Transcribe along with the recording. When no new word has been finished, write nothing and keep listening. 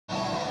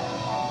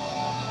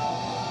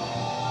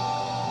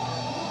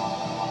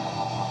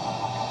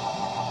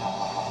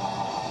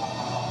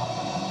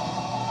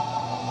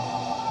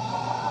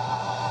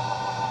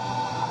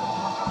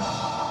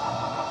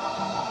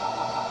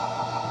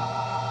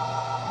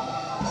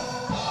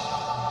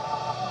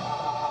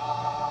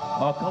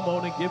Oh, come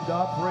on and give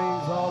God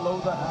praise all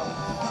over the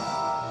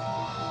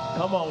house.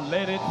 Come on,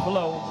 let it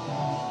flow.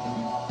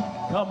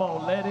 Come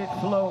on, let it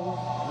flow.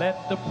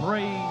 Let the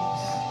praise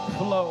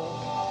flow.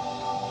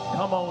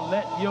 Come on,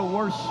 let your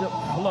worship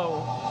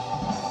flow.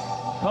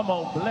 Come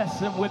on,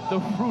 bless him with the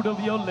fruit of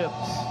your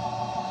lips.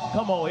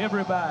 Come on,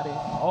 everybody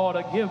ought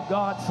to give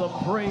God some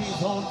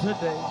praise on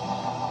today.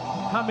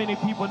 How many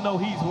people know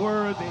he's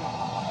worthy?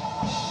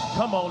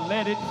 Come on,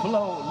 let it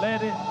flow.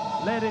 Let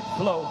it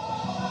flow.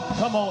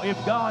 Come on, if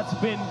God's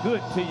been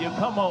good to you,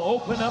 come on,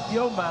 open up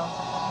your mouth.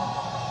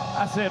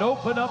 I said,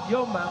 open up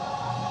your mouth.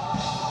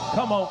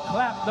 Come on,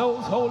 clap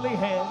those holy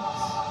hands.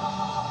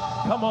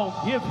 Come on,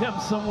 give him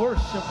some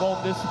worship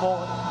on this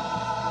morning.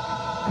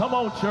 Come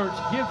on, church,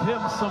 give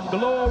him some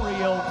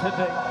glory on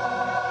today.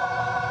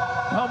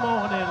 Come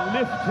on and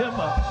lift him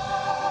up.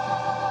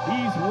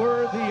 He's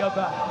worthy of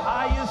the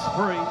highest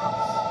praise.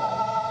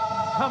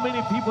 How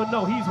many people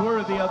know he's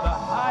worthy of the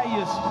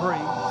highest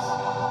praise?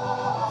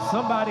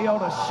 Somebody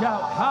ought to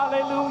shout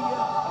hallelujah.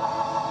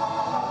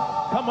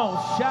 Come on,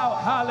 shout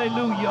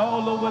hallelujah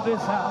all over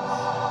this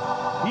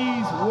house.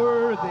 He's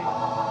worthy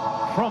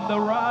from the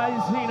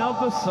rising of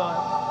the sun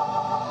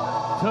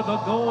to the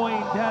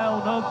going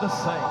down of the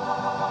same.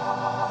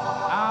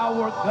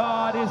 Our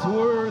God is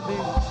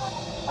worthy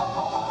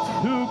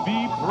to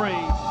be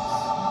praised.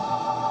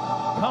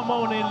 Come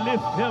on and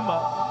lift him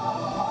up.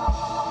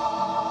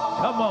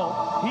 Come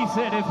on. He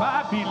said, if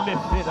I be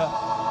lifted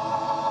up,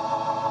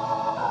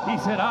 he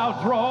said, I'll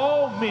draw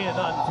all men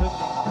unto me.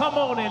 Come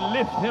on and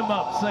lift him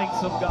up,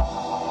 saints of God.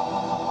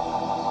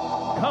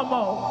 Come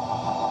on.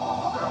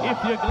 If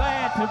you're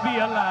glad to be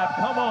alive,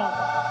 come on.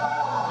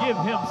 Give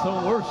him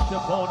some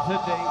worship on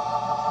today.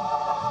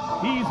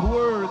 He's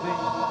worthy.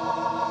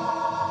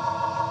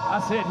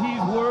 I said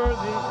he's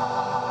worthy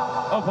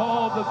of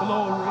all the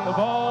glory, of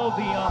all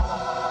the honor.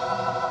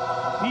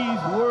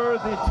 He's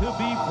worthy to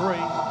be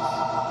praised.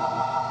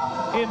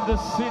 In the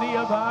city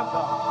of our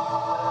God,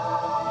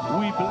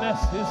 we bless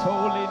his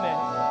holy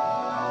name.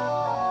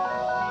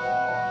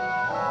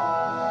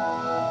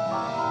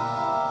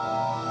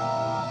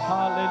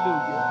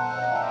 Hallelujah.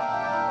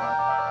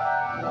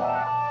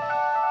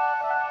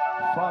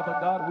 Father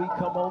God, we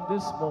come on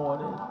this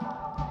morning.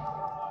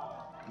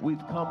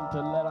 We've come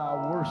to let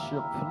our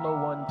worship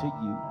flow unto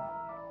you.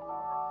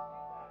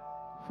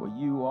 For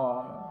you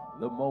are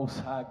the Most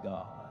High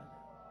God.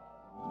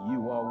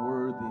 You are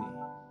worthy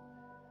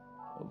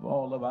of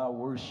all of our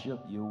worship.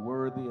 You're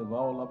worthy of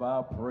all of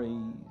our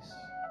praise.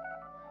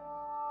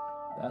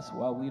 That's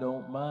why we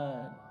don't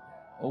mind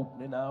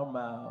opening our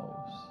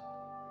mouths.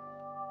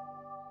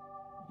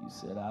 You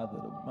said, out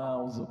of the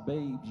mouths of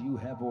babes you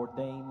have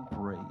ordained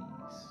praise.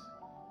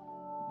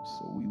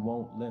 So we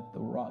won't let the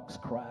rocks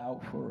cry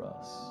out for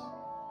us.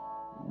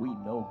 We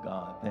know,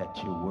 God,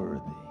 that you're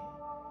worthy.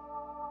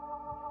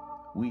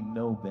 We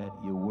know that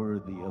you're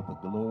worthy of the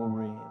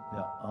glory,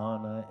 the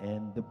honor,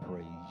 and the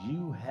praise.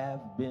 You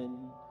have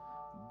been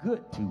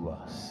good to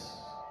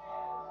us.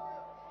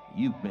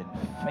 You've been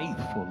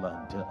faithful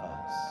unto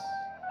us.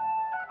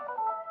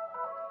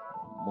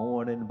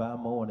 Morning by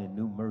morning,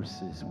 new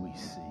mercies we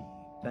see.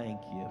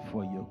 Thank you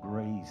for your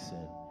grace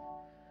and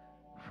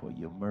for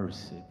your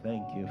mercy.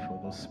 Thank you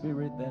for the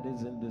spirit that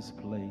is in this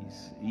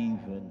place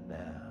even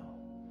now.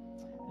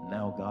 And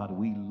now, God,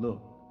 we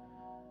look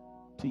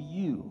to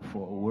you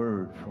for a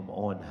word from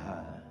on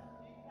high.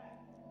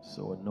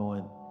 So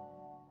anoint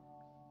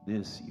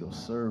this, your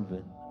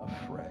servant,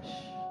 afresh.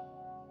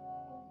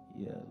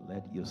 Yeah,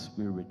 let your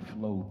spirit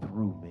flow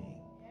through me,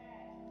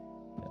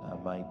 that I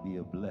might be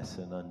a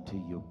blessing unto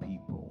your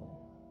people.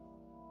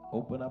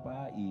 Open up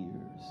our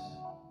ears,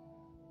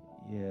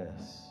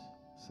 yes,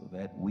 so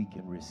that we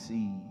can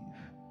receive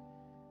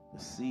the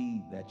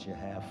seed that you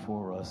have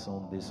for us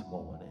on this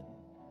morning.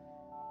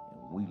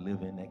 We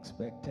live in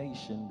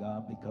expectation,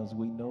 God, because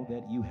we know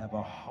that you have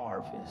a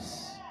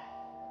harvest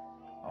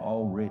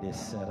already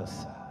set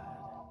aside.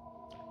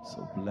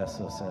 So bless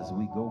us as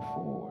we go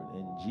forward.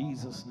 In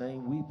Jesus'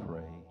 name we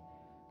pray.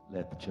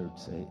 Let the church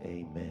say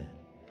amen.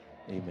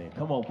 Amen.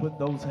 Come on, put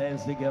those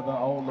hands together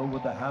all over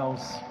the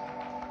house.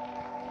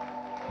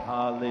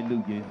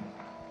 Hallelujah.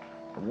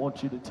 I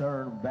want you to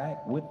turn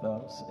back with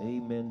us,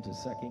 amen, to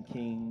 2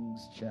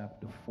 Kings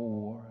chapter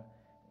 4.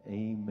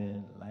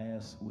 Amen.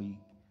 Last week,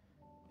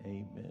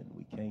 amen,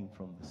 we came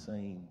from the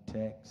same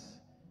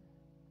text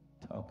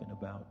talking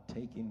about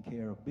taking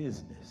care of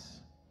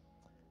business.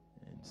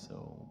 And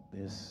so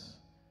this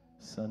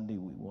Sunday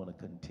we want to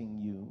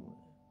continue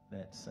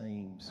that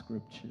same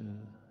scripture,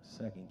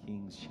 2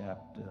 Kings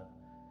chapter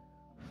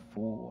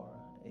 4,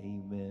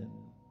 amen,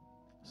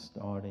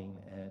 starting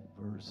at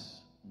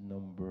verse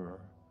number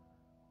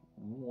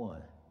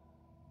 1.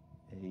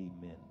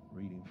 Amen.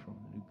 Reading from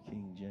the New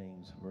King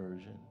James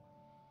Version.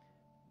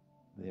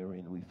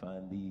 Therein we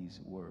find these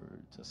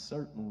words. A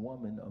certain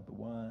woman of the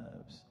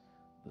wives,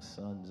 the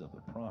sons of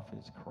the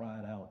prophets,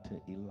 cried out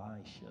to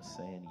Elisha,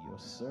 saying, your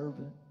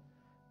servant,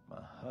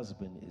 my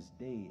husband, is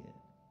dead.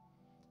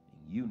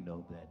 And you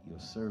know that your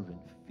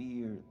servant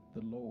feared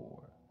the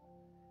Lord.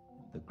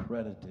 The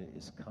creditor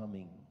is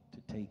coming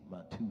to take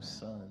my 2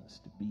 sons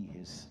to be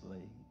his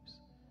slaves.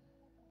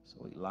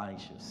 So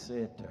Elisha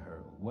said to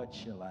her, what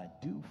shall I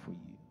do for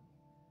you?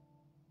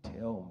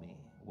 Tell me,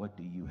 what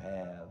do you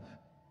have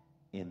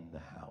in the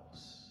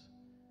house?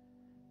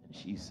 And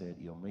she said,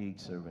 your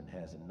maidservant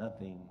has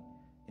nothing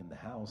in the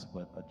house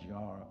but a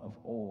jar of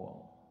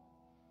oil.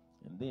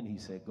 And then he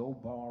said, go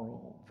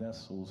borrow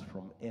vessels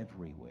from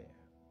everywhere,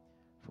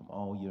 from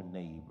all your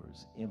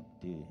neighbors,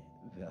 empty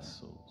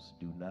vessels.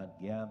 Do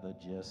not gather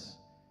just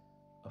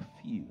a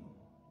few.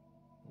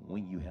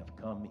 When you have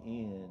come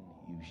in,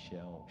 you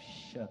shall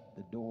shut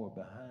the door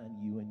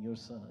behind you and your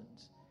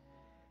sons.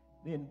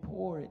 Then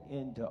pour it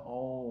into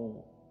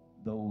all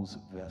those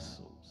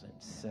vessels and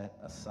set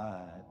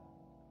aside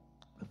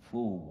the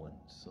full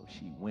ones. So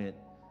she went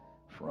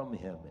from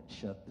him and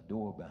shut the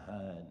door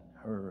behind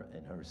her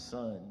and her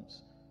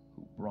sons,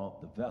 who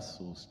brought the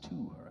vessels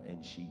to her,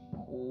 and she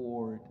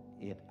poured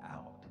it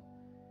out.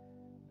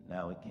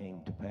 Now it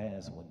came to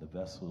pass when the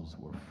vessels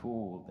were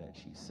full that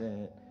she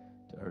said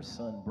to her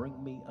son,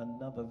 bring me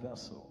another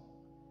vessel.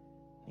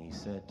 And he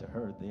said to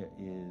her, there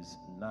is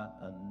not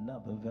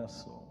another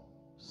vessel.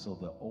 So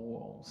the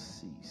oil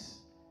ceased.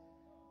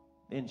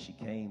 Then she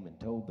came and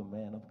told the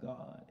man of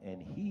God,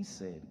 and he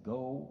said,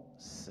 go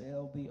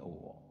sell the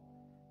oil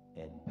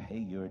and pay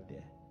your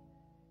debt,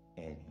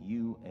 and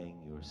you and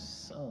your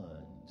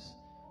sons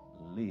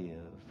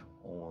live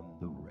on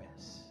the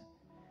rest.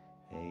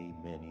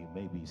 Amen. You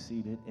may be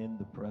seated in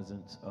the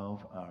presence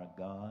of our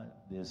God.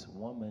 This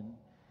woman,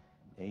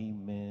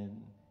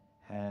 amen,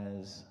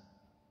 has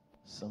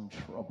some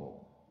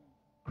trouble.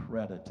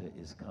 Creditor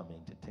is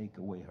coming to take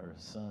away her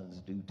sons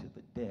due to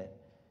the debt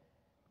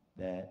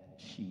that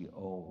she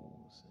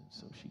owes. And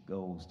so she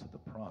goes to the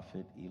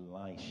prophet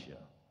Elisha,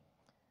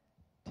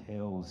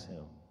 tells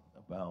him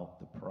about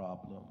the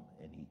problem,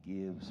 and he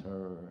gives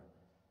her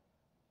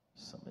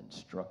some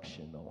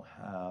instruction on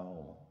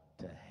how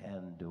to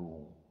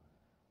handle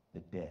the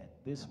debt.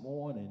 This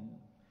morning,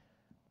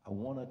 I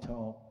want to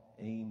talk,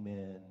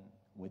 amen,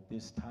 with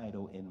this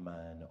title in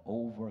mind,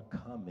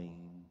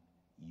 Overcoming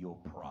Your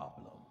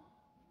Problem.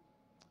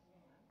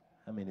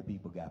 How many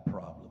people got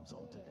problems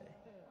on today?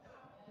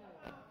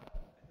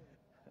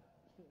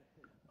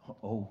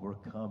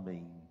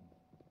 Overcoming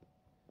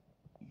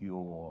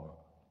your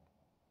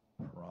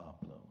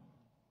problem.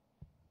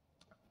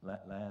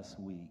 Last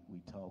week, we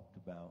talked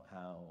about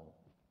how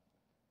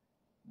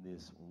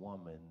this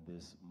woman,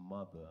 this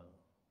mother,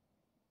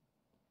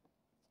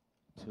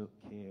 took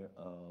care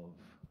of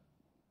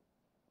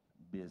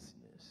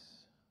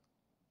business.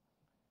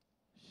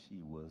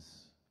 She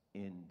was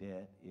in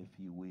debt, if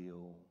you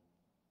will.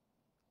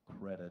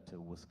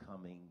 Creditor was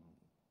coming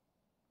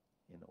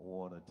in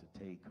order to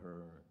take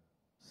her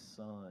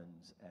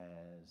sons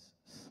as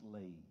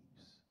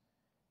slaves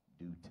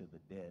due to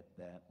the debt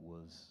that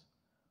was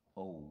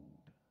owed.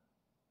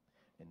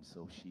 And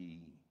so she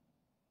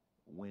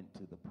went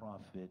to the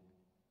prophet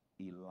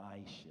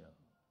Elisha,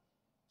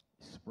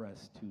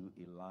 expressed to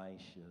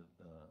Elisha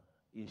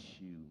the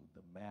issue,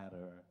 the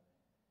matter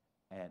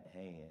at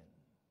hand.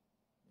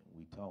 And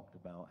we talked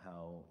about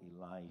how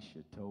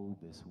Elisha told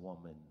this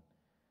woman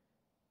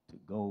to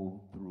go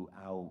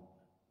throughout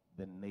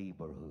the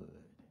neighborhood,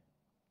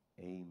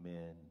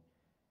 amen,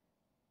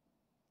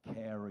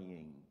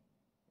 carrying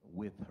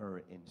with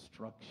her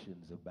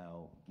instructions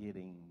about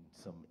getting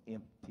some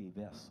empty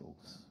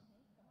vessels,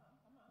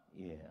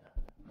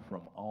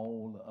 from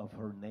all of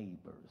her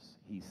neighbors.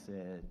 He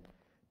said,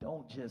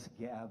 don't just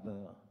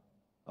gather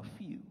a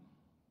few,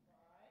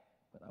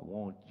 but I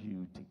want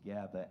you to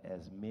gather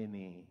as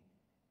many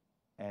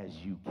as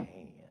you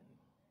can.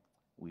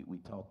 We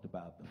talked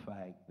about the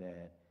fact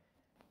that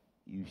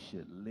you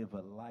should live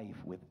a life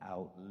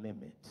without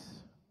limits.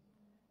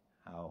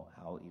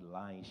 How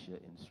Elisha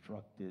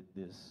instructed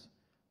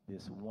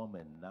this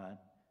woman not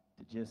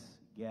to just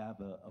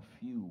gather a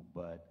few,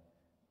 but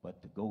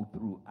to go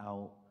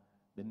throughout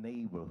the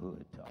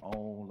neighborhood to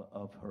all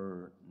of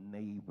her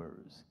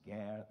neighbors,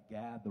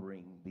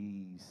 gathering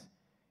these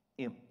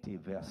empty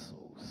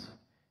vessels,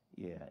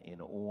 in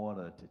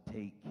order to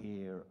take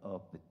care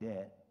of the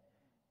debt,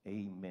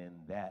 amen,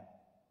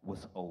 that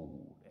was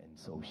owed. And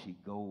so she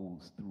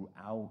goes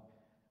throughout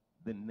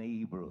the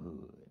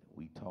neighborhood.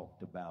 We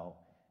talked about,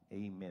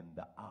 amen,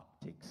 the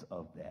optics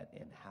of that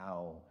and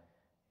how,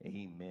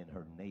 amen,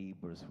 her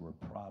neighbors were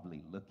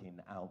probably looking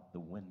out the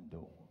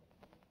window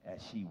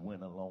as she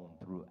went along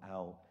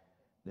throughout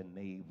the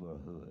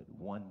neighborhood,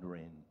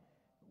 wondering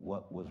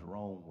what was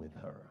wrong with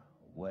her,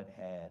 what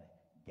had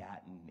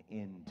gotten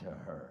into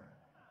her.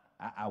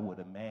 I would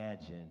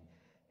imagine,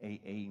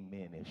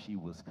 amen, if she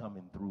was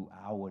coming through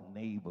our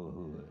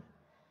neighborhood,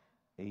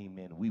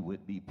 amen, we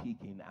would be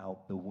peeking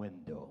out the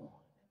window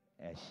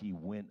as she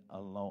went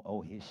along.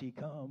 Oh, here she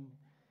come.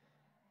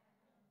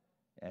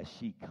 As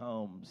she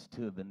comes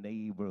to the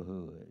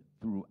neighborhood,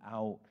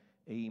 throughout,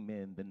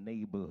 amen, the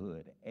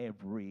neighborhood,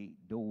 every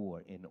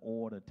door, in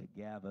order to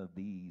gather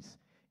these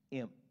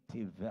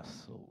empty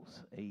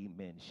vessels,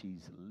 amen.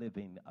 She's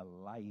living a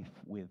life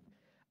without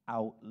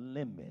out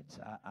limits.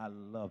 I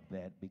love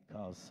that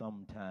because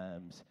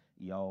sometimes,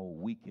 y'all,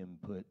 we can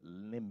put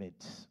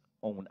limits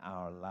on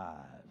our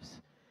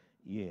lives.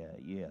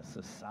 Yeah.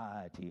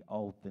 Society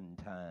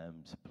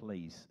oftentimes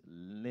place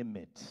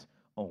limits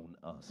on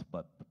us.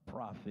 But the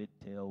prophet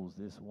tells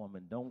this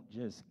woman, don't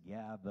just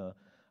gather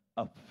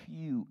a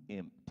few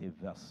empty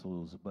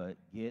vessels, but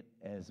get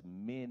as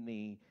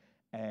many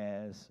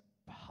as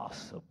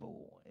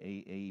possible.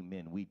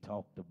 Amen. We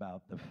talked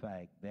about the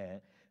fact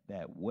that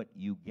what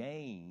you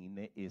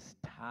gain is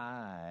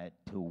tied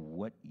to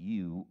what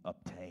you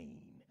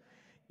obtain.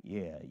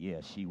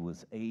 Yeah, she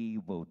was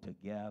able to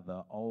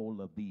gather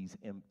all of these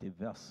empty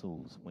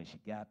vessels. When she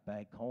got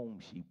back home,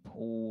 she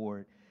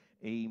poured,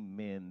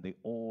 amen, the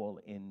oil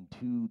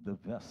into the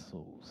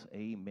vessels,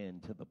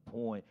 amen, to the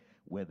point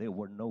where there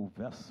were no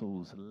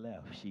vessels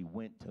left. She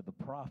went to the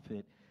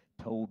prophet,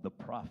 told the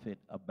prophet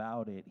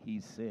about it.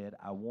 He said,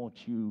 I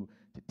want you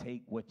to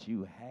take what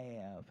you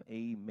have,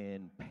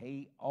 amen,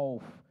 pay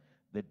off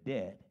the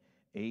debt,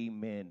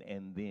 amen,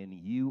 and then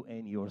you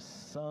and your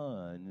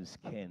sons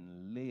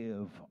can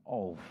live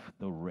off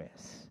the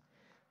rest.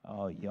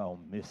 Oh, y'all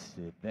missed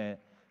it.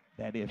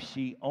 That if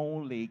she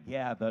only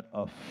gathered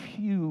a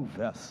few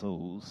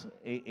vessels,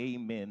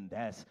 amen,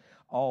 that's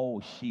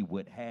all she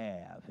would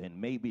have. And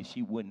maybe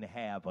she wouldn't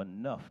have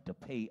enough to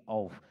pay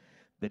off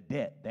the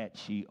debt that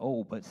she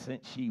owed. But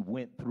since she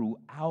went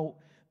throughout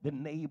the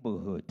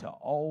neighborhood to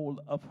all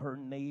of her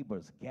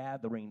neighbors,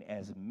 gathering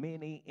as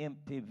many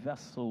empty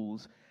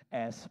vessels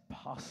as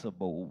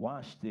possible.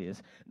 Watch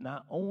this.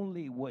 Not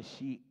only was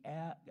she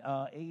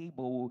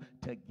able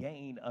to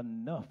gain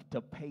enough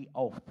to pay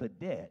off the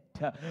debt,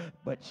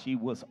 but she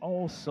was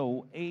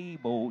also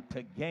able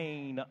to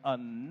gain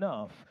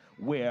enough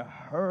where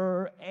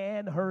her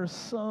and her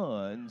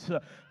sons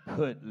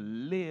could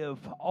live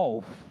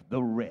off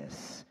the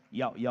rest.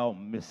 Y'all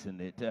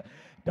missing it.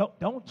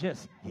 Don't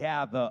just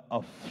gather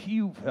a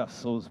few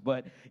vessels,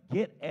 but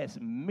get as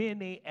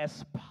many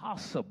as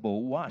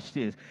possible. Watch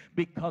this,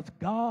 because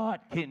God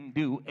can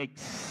do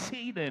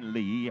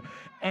exceedingly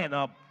and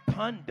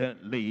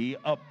abundantly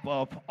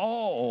above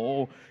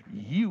all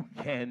you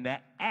can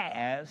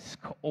ask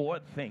or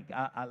think.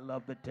 I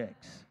love the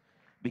text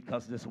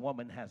because this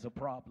woman has a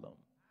problem.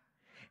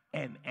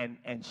 And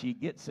she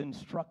gets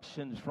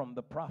instructions from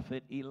the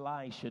prophet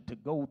Elisha to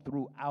go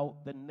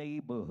throughout the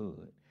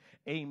neighborhood.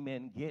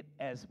 Amen. Get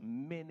as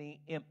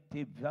many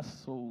empty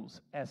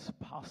vessels as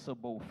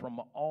possible from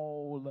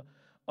all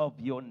of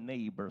your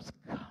neighbors.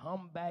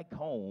 Come back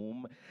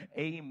home.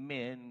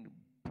 Amen.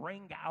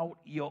 Bring out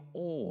your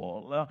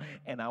oil,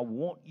 and I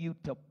want you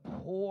to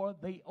pour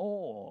the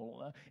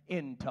oil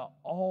into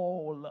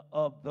all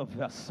of the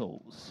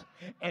vessels.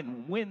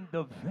 And when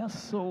the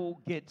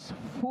vessel gets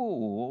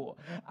full,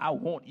 I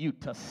want you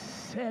to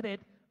set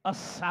it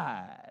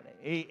aside.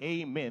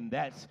 Amen.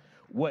 That's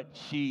what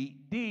she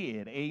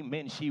did.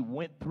 Amen. She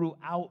went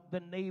throughout the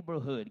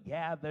neighborhood,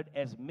 gathered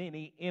as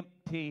many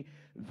empty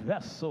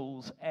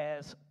vessels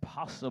as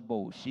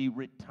possible. She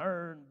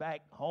returned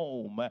back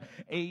home.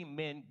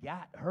 Amen.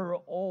 Got her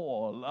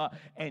oil,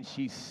 and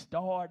she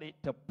started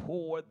to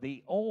pour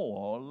the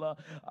oil.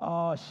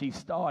 She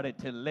started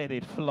to let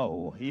it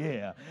flow.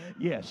 Yeah.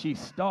 She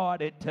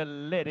started to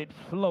let it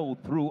flow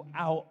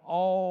throughout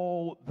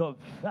all the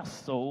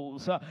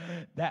vessels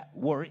that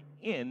were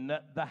in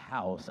the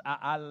house.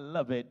 I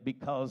love it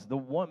because the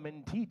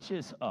woman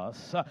teaches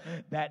us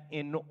that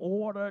in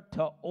order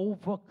to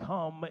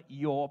overcome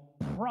your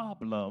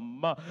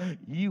problem,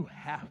 you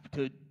have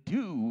to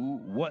do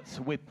what's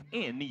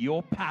within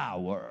your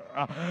power.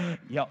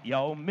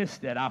 Y'all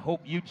missed that. I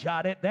hope you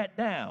jotted that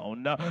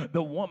down.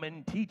 The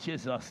woman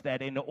teaches us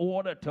that in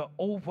order to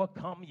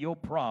overcome your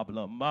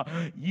problem,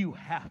 you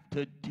have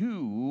to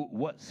do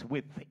what's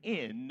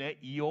within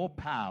your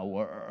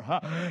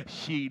power.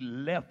 She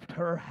left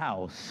her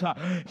house.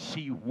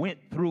 She went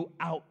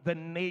throughout the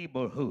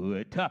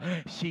neighborhood.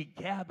 She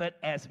gathered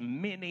as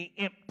many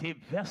empty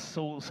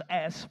vessels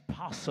as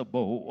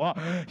possible.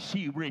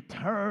 She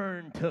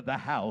returned to the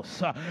house.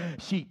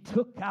 She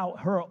took out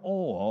her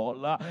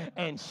oil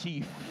and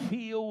she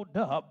filled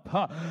up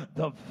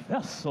the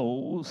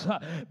vessels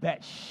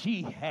that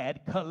she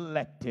had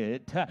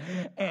collected,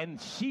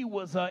 and she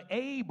was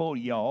able,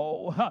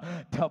 y'all,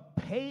 to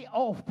pay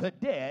off the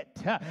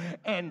debt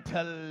and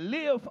to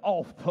live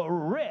off the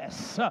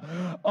rest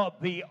of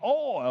the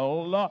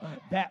oil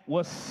that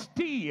was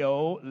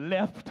still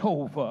left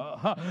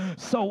over.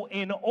 So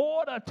in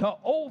order to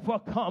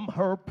overcome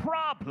her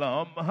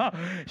problem,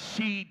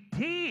 she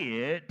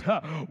did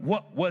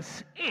what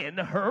was in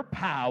her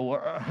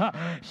power.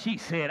 She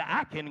said,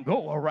 I can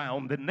go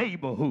around the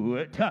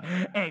neighborhood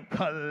and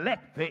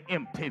collect the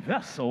empty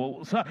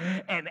vessels,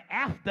 and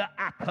after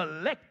I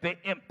collect the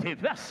empty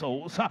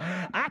vessels,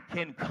 I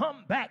can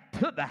come back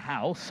to the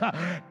house,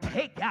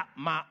 take out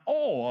my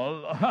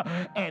oil,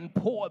 and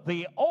pour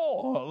the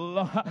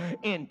oil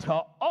into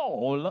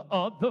all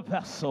of the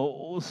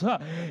vessels.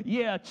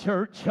 Yeah,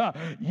 church,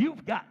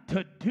 you've got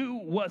to do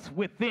what's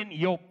within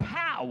your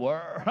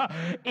power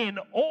in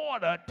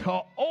order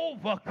to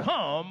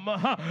overcome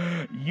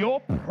your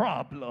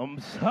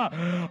problems.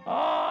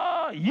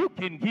 You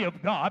can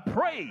give God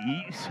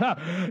praise.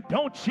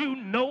 Don't you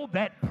know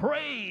that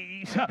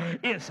praise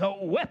is a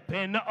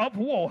weapon of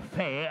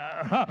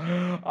warfare?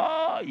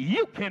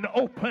 You can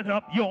open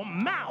up your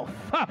mouth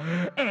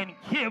and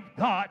give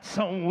God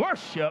some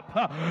worship.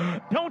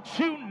 Don't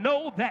you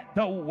know that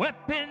the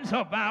weapons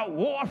of our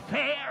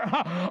warfare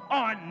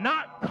are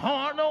not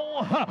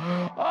carnal,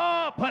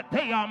 but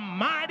they are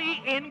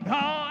mighty in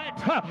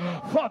God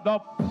for the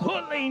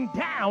pulling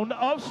down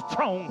of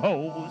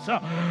strongholds?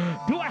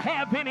 Do I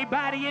have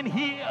anybody in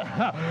here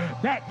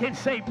that can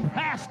say,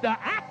 Pastor,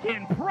 I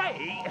can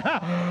pray?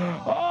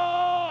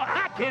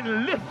 I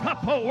can lift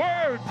up a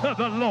word to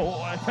the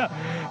Lord.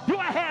 Do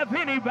I have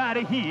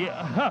anybody here?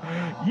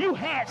 You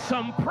had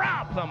some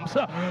problems,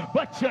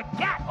 but you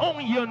got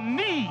on your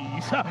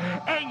knees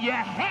and you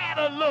had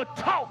a little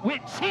talk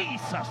with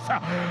Jesus.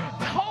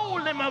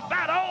 Told him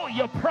about all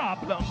your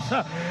problems.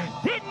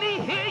 Didn't he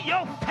hear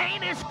your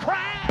faintest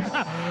cry?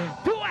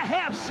 Do I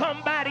have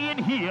somebody in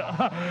here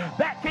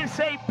that can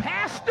say,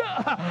 Pastor,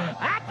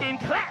 I can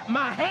clap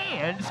my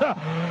hands.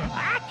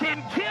 I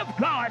can give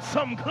God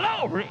some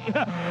glory.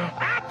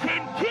 I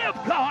can give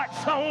God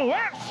some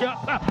worship.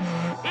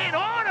 In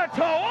order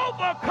to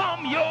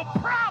overcome your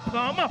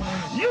problem,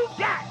 you've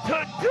got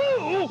to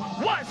do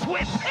what's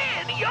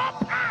within your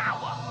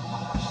power.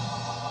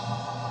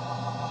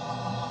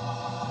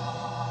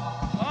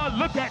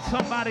 Look at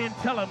somebody and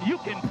tell them you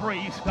can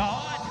praise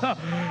God.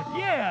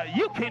 Yeah,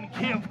 you can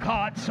give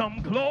God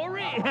some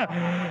glory.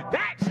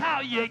 That's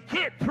how you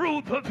get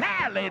through the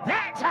valley.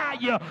 That's how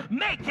you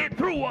make it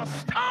through a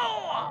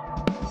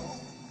storm.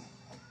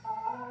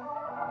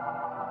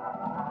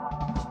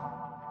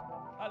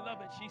 I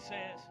love it. She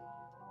says,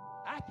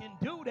 I can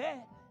do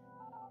that.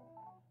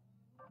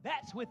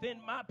 That's within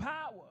my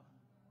power.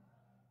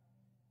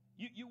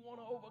 You want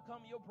to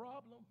overcome your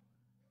problem?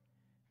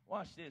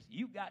 Watch this.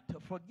 You got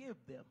to forgive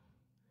them.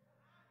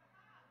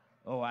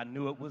 Oh, I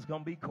knew it was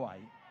going to be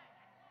quiet.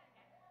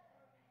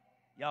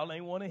 Y'all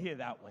ain't want to hear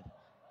that one.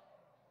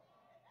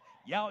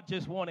 Y'all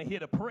just want to hear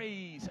the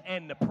praise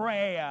and the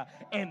prayer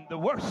and the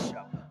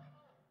worship.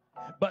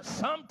 But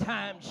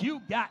sometimes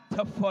you got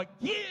to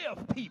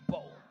forgive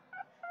people.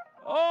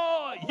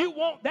 Oh, you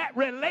want that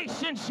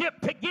relationship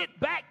to get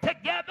back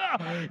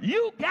together?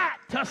 You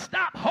got to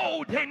stop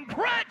holding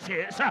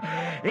grudges.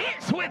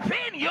 It's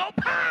within your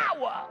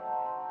power.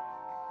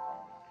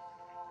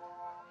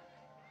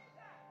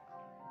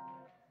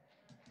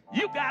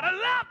 You got to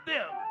love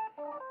them.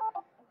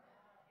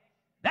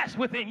 That's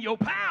within your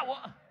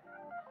power.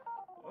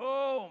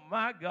 Oh,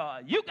 my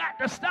God. You got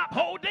to stop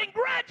holding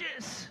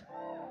grudges.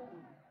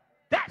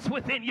 That's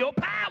within your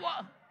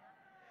power.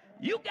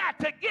 You got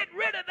to get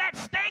rid of that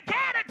stank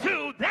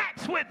attitude.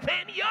 That's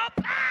within your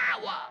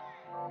power.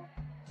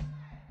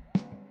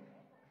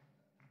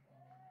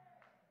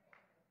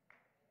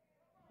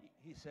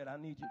 He said, I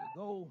need you to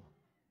go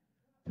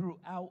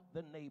throughout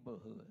the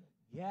neighborhood.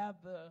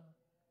 Gather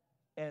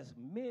as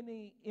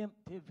many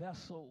empty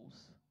vessels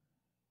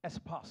as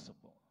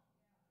possible.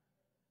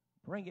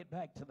 Bring it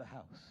back to the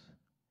house.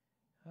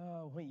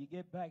 When you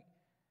get back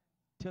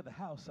to the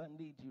house, I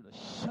need you to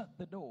shut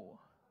the door.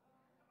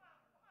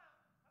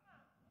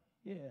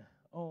 Yeah,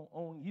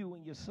 on you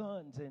and your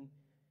sons,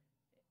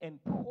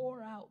 and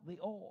pour out the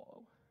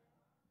oil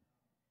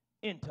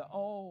into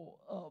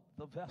all of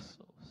the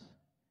vessels.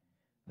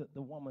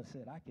 The woman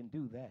said, I can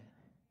do that.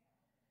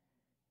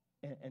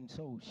 And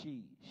so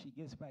she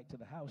gets back to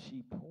the house.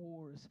 She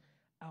pours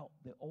out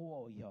the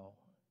oil, y'all.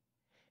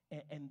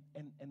 And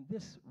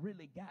this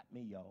really got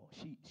me, y'all.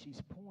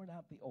 She's pouring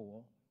out the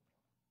oil.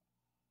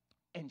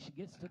 And she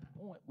gets to the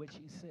point where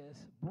she says,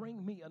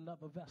 bring me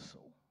another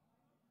vessel.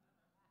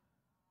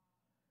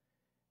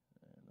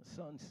 And the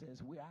son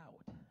says, we're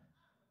out.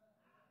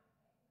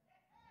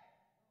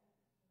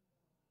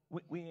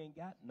 We ain't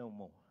got no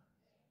more.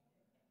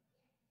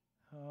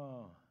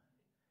 Oh.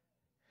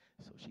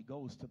 So she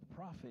goes to the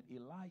prophet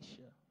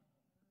Elisha,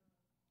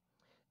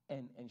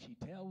 and she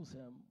tells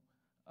him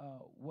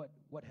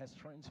what has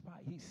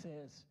transpired. He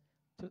says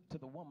to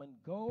the woman,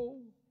 go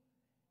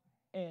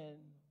and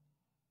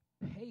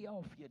pay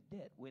off your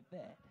debt with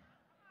that.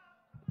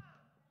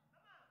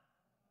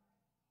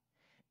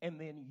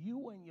 And then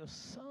you and your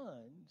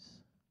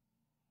sons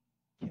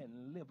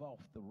can live off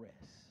the rest.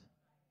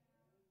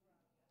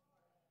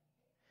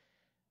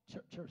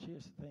 Church,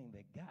 here's the thing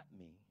that got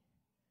me.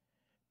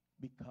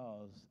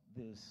 Because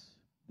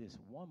this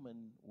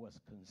woman was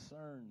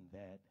concerned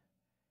that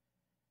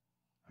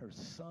her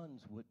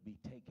sons would be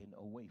taken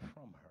away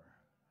from her.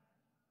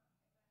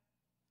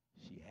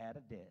 She had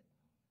a debt.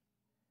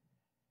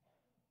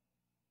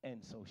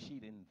 And so she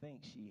didn't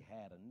think she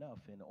had enough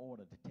in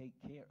order to take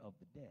care of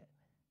the debt.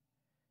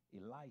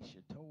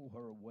 Elisha told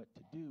her what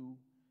to do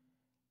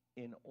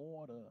in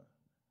order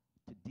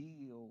to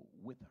deal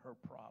with her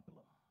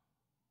problem.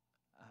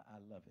 I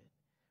love it.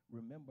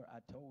 Remember, I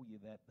told you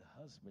that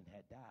the husband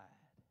had died.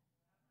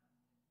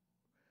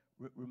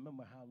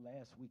 Remember how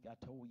last week I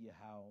told you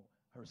how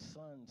her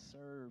sons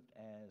served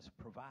as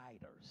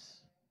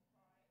providers.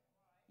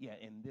 Yeah,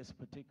 in this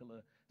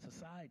particular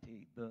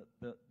society, the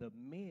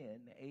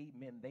men,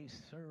 amen, they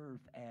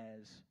served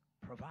as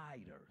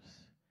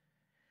providers.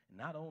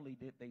 Not only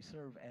did they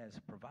serve as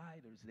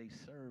providers, they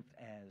served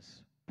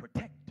as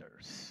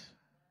protectors.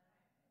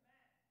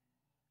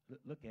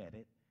 Look at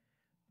it.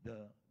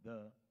 The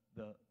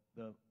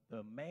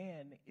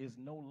man is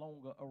no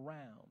longer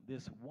around.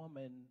 This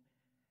woman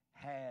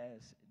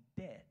has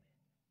debt,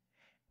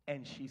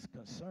 and she's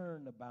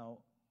concerned about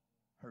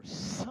her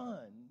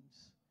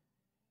sons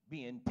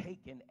being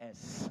taken as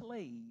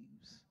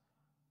slaves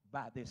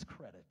by this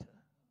creditor.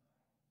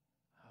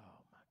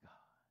 Oh my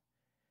God.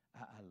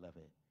 I love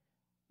it.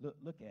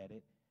 Look at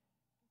it.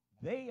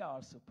 They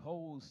are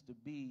supposed to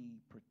be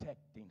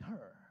protecting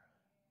her.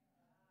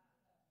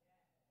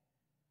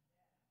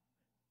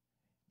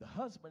 The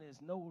husband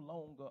is no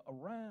longer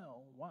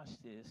around, watch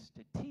this,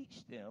 to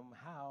teach them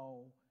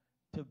how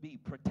to be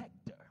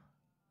protector.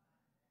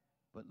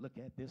 But look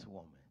at this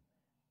woman.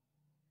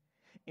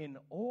 In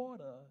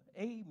order,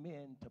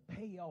 amen, to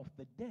pay off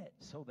the debt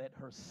so that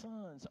her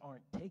sons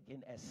aren't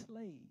taken as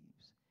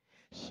slaves,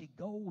 she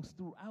goes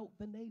throughout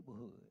the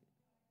neighborhood,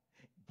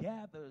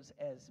 gathers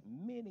as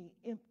many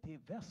empty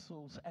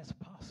vessels as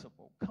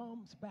possible,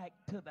 comes back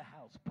to the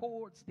house,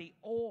 pours the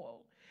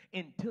oil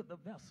into the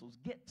vessels,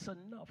 gets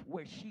enough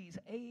where she's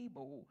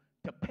able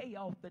to pay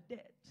off the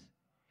debts.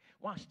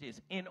 Watch this.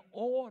 In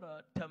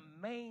order to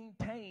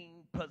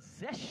maintain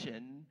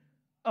possession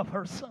of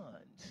her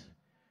sons.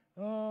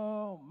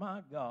 Oh,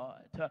 my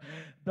God.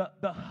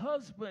 The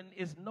husband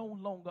is no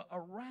longer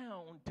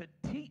around to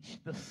teach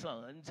the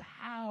sons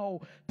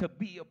how to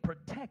be a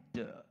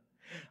protector.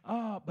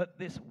 But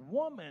this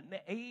woman,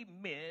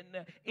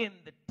 amen, in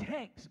the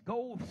text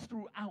goes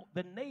throughout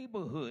the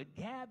neighborhood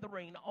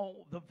gathering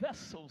all the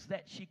vessels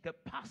that she could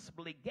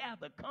possibly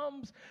gather,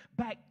 comes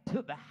back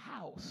to the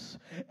house,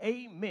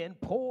 amen,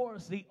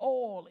 pours the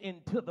oil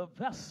into the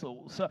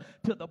vessels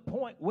to the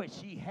point where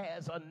she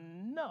has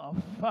enough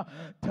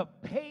to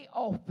pay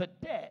off the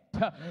debt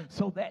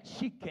so that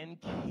she can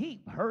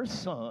keep her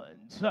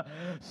sons,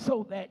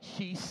 so that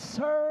she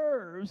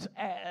serves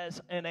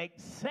as an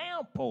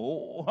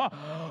example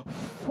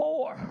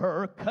for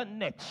her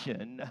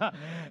connection.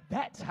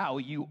 That's how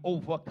you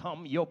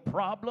overcome your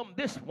problem.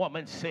 This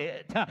woman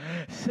said,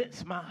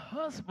 since my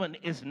husband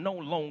is no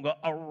longer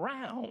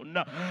around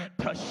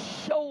to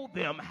show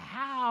them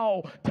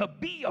how to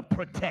be a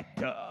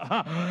protector,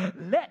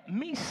 let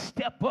me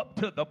step up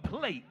to the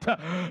plate,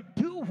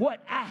 do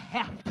what I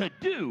have to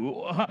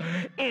do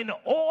in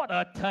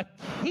order to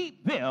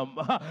keep them.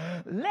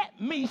 Let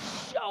me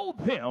show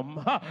them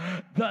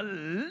the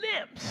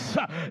lengths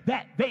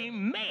that they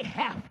may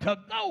have to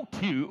go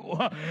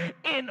to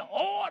in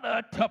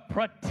order to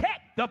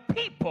protect the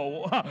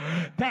people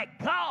that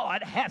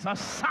God has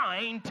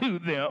assigned to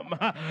them.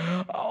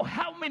 Oh,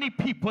 how many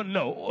people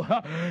know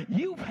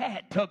you've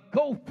had to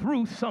go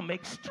through some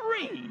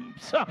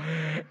extremes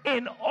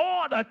in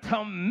order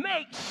to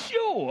make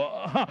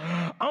sure?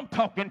 I'm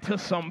talking to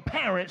some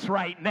parents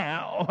right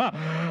now.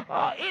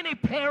 Any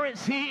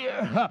parents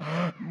here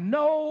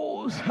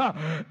knows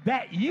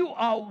that you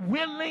are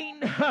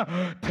willing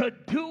to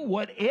do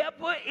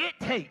whatever it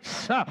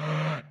takes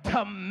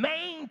to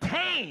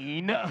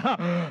maintain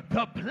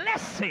the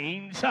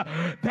blessings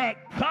that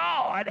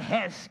God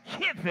has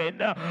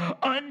given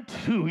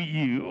unto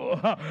you.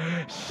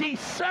 She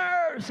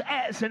serves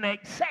as an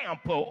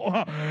example,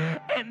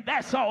 and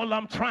that's all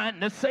I'm trying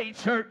to say,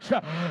 church.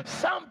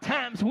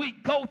 Sometimes we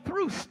go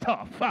through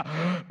stuff,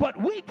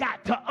 but we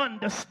got to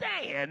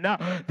understand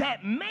that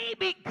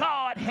maybe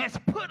God has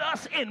put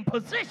us in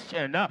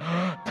position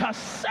to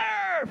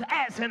serve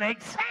as an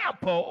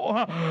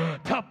example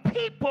to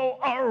people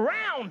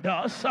around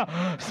us,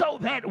 so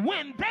that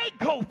when they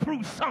go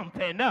through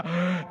something,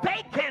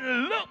 they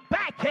can look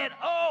back at,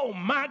 oh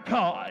my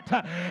God,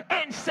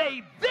 and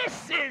say,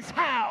 this is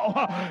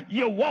how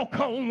you walk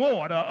on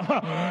water.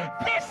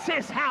 This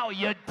is how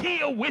you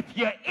deal with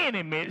your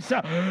enemies.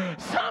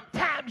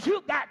 Sometimes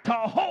you got to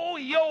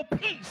hold your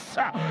peace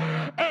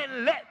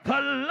and let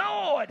the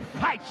Lord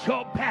fight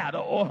your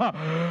battle.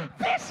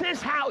 This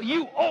is how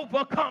you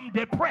overcome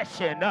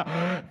depression.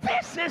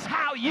 This is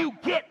how you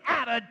get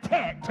out of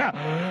debt.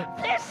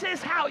 This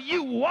is how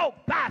you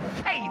walk by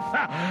faith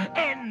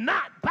and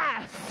not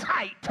by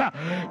sight.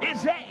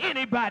 Is there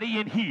anybody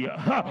in here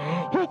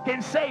who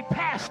can say,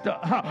 Pastor,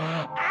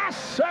 I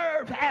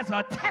serve as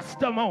a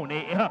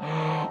testimony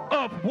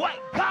of what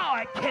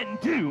God can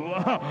do.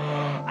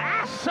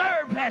 I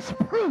serve as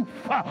proof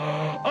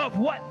of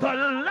what the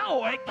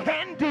Lord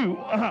can do.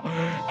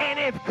 And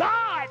if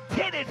God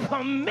did it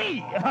for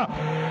me,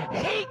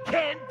 he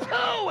can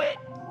do it.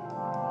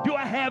 Do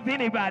I have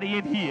anybody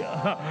in here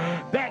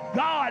that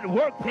God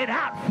worked it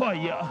out for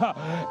you?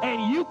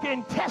 And you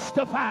can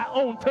testify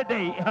on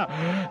today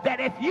that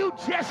if you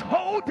just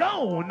hold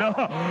on,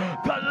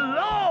 the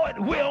Lord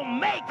will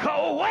make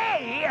a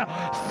way.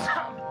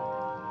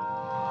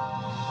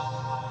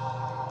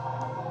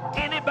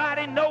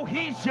 Anybody know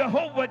he's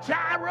Jehovah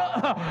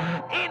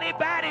Jireh?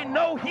 Anybody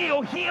know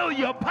he'll heal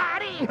your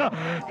body?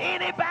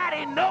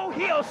 Anybody know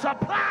he'll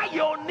supply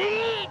your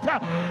need?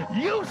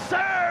 You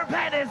serve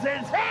as an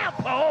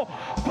example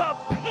for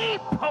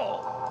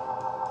people.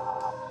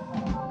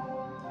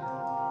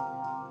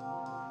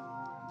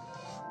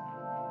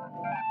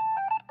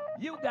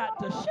 You got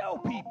to show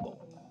people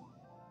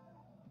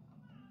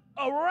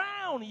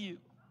around you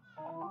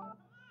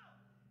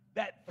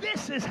that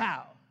this is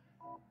how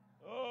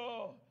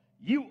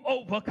you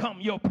overcome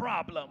your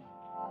problem.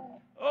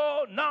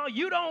 Oh, no,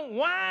 you don't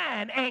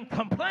whine and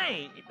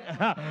complain.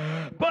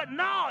 But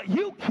no,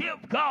 you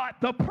give God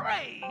the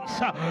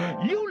praise.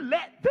 You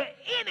let the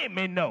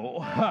enemy know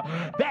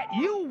that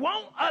you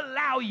won't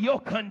allow your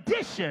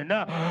condition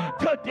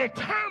to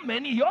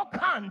determine your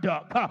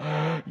conduct.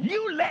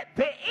 You let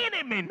the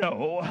enemy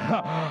know,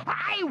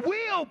 I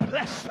will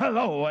bless the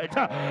Lord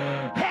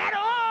at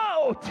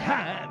all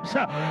times,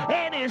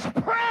 and his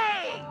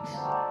praise.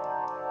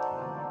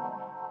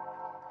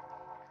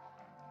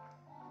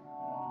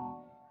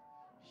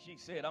 She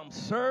said, I'm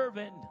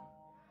serving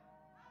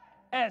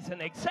as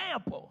an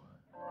example.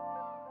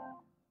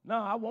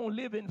 No, I won't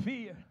live in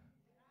fear,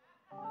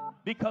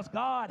 because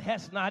God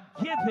has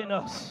not given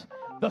us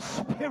the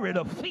spirit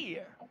of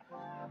fear.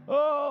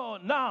 Oh,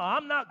 no,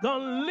 I'm not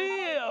going to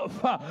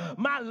live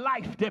my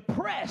life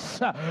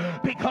depressed,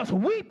 because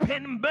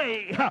weeping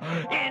may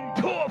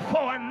endure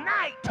for a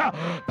night,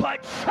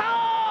 but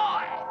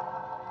joy.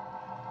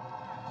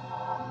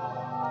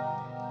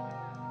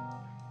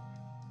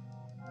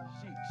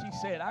 She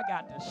said, I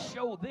got to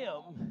show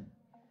them,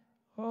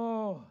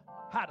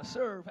 how to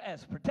serve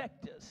as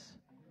protectors.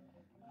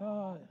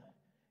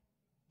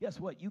 Guess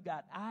what? You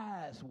got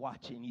eyes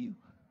watching you.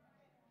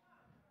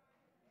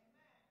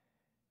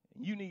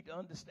 You need to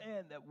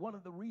understand that one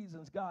of the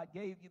reasons God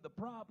gave you the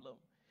problem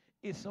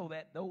is so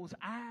that those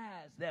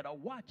eyes that are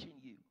watching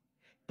you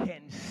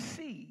can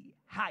see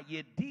how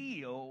you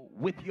deal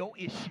with your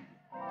issue.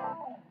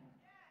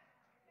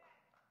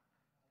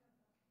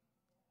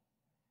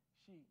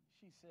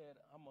 She said,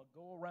 I'm going to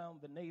go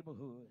around the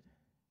neighborhood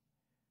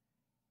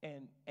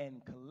and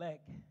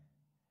collect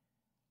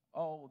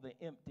all the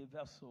empty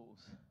vessels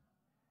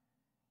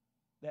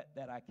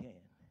that I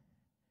can.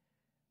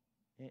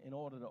 In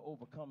order to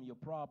overcome your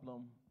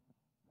problem,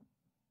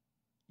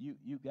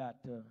 you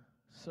got to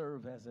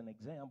serve as an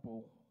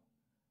example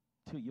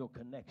to your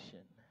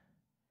connection.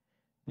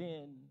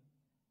 Then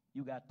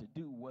you got to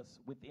do what's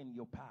within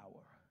your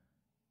power.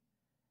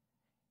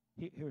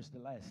 Here's the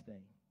last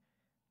thing.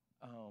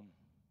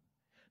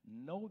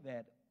 Know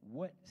that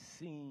what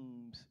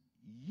seems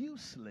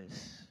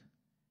useless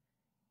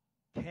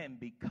can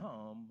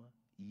become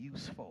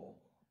useful.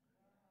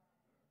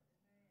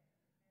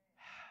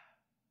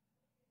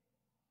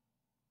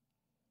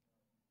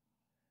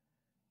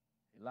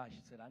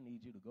 Elisha said, I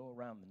need you to go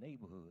around the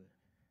neighborhood.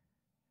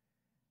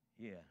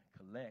 Yeah,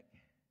 collect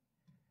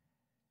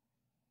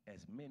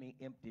as many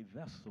empty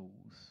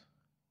vessels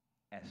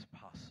as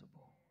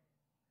possible.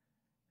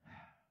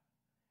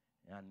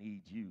 And I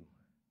need you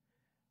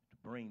to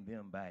bring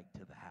them back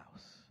to the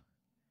house.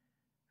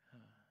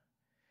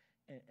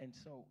 And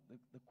so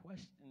the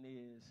question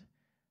is,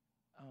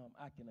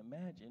 I can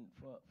imagine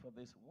for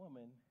this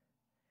woman,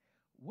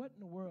 what in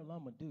the world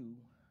I'm going to do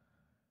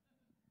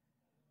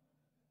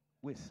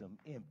with some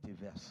empty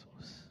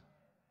vessels?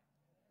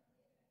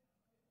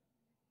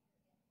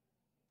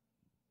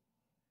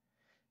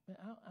 Man,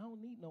 I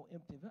don't need no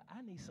empty vessels.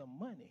 I need some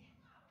money.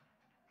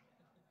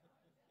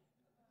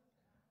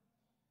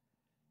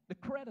 The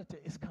creditor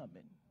is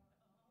coming.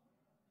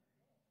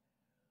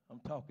 I'm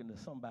talking to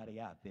somebody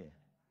out there.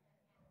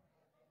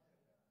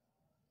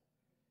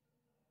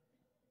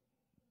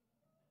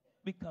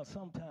 Because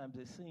sometimes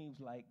it seems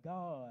like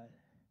God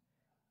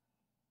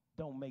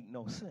don't make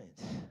no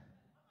sense.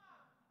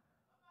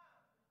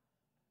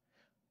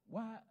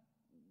 Why,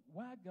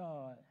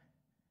 God,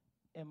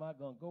 am I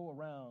going to go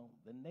around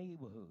the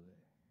neighborhood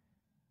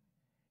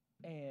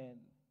and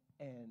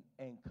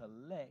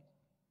collect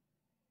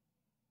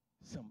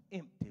some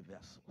empty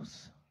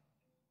vessels?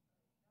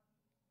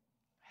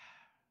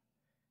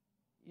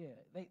 Yeah,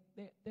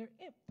 they're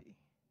empty.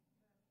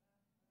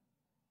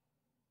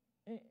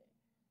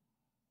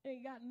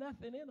 Ain't got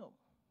nothing in them.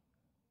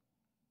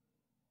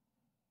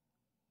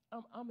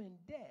 I'm in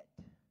debt.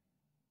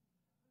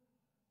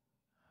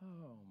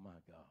 Oh, my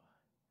God.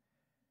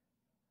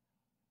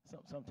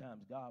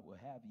 Sometimes God will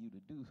have you to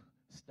do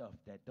stuff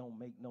that don't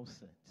make no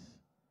sense.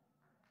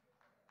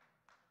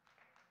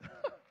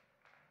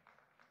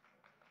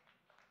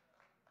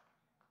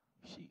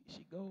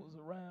 She goes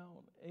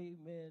around,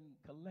 amen,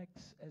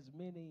 collects as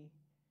many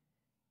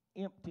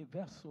empty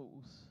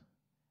vessels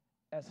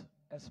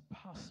as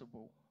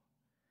possible.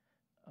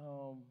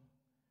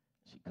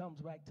 She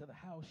comes back to the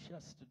house,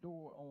 shuts the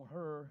door on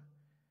her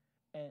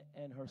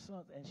and her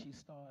sons, and she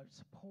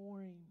starts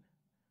pouring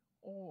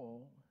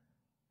oil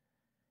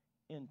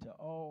into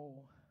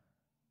all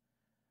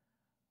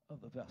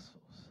of the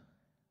vessels.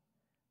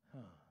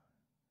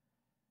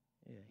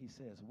 Yeah, he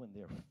says when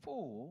they're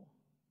full,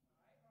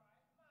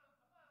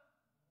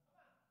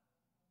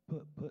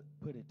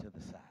 Put it to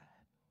the side.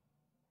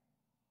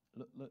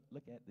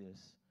 Look at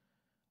this.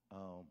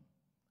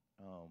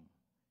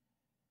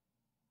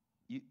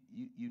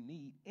 You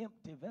need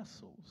empty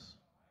vessels.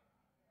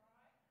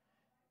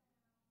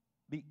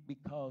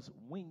 Because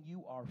when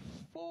you are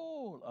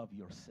full of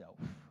yourself,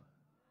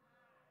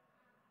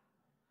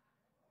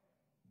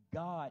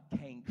 God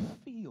can't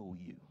fill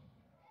you.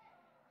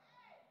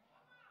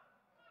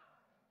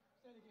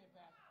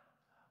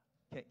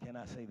 Can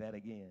I say that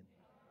again?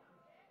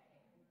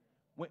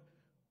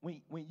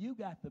 When you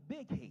got the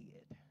big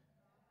head,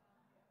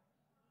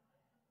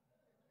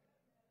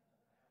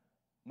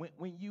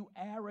 when you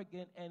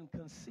arrogant and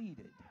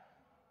conceited,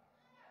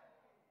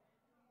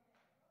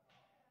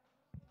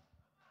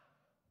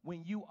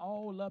 when you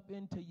all up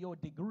into your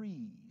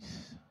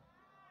degrees,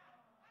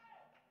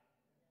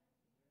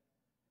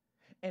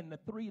 and the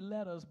 3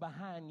 letters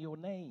behind your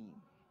name,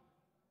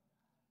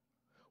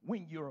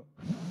 when you're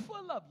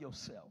full of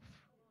yourself,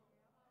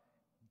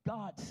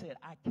 God said,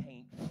 I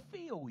can't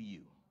fill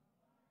you.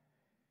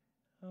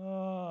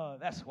 Oh,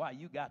 that's why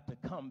you got to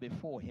come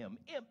before him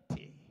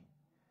empty.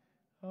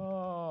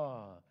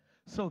 Oh,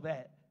 so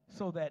that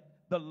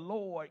the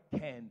Lord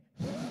can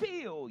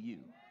fill you.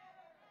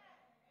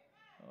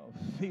 Oh,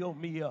 fill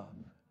me up.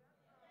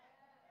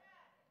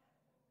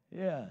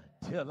 Yeah,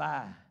 till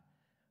I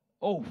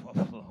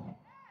overflow.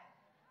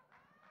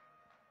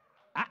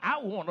 I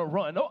want to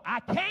run. I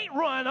can't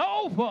run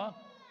over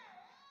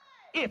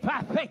if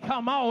I think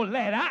I'm all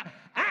that.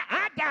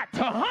 I got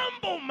to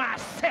humble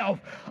myself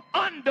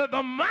under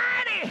the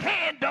mighty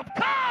hand of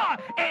God,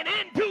 and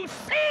in due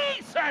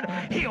season,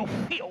 he'll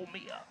fill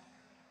me up.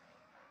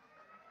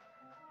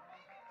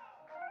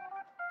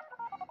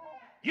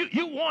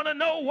 You want to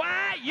know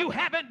why you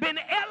haven't been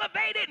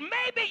elevated?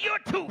 Maybe you're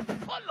too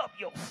full of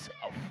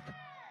yourself.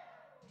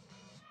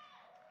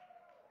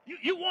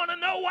 You want to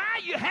know why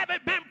you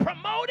haven't been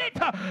promoted?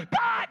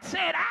 God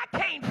said, I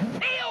can't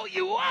fill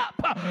you up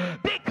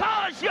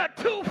because you're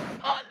too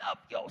full of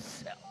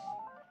yourself.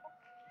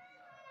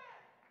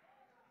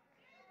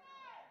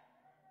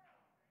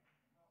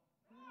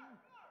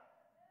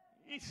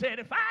 He said,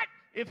 if I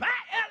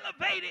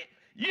elevated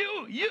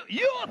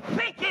you'll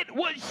think it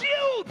was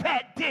you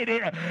that did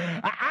it.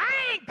 I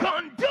ain't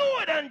gonna do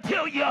it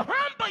until you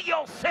humble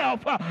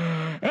yourself,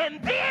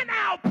 and then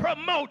I'll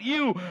promote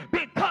you,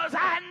 because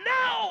I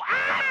know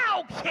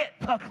I'll get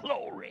the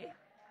glory.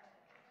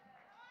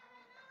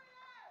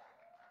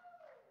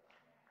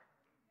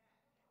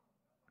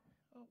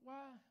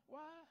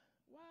 Why,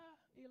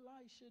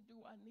 Elisha,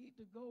 do I need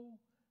to go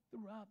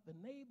throughout the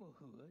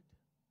neighborhood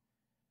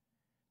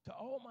to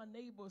all my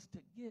neighbors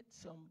to get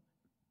some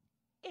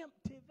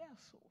empty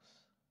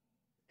vessels?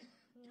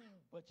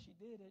 But she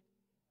did it.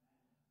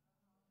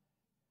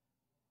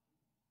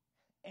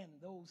 And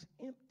those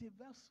empty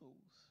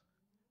vessels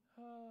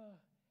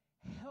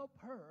help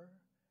her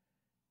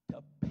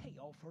to pay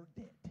off her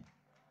debt.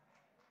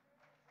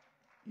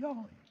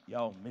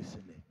 Y'all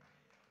missing it.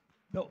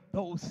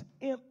 Those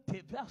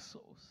empty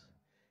vessels,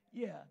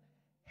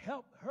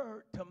 help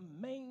her to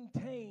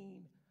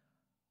maintain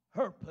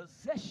her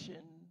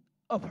possession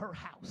of her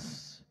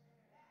house.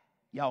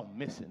 Y'all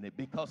missing it,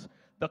 because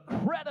the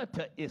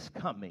creditor is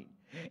coming.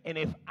 And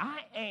if I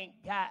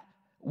ain't got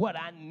what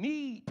I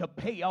need to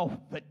pay off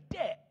the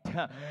debt,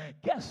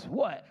 guess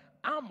what?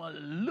 I'm going to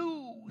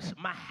lose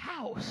my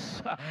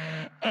house.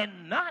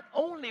 And not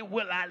only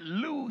will I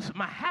lose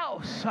my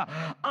house,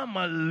 I'm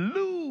going to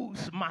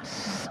lose my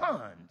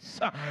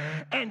sons.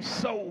 And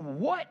so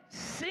what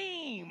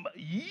seemed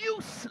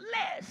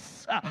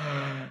useless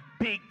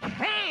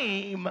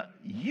became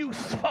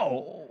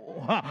useful.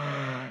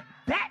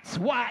 That's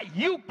why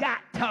you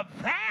got to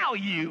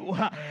value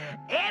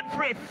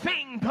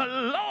everything the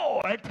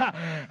Lord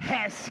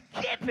has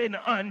given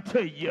unto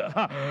you,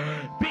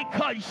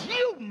 because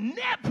you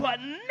never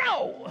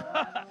know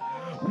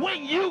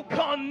when you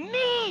gonna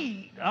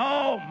need.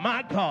 Oh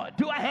my God,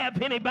 do I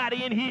have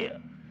anybody in here?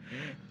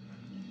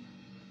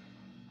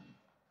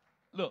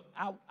 Look,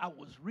 I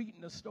was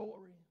reading a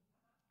story,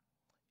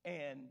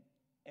 and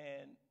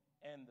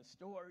the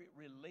story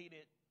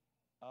related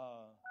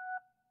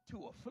to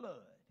a flood.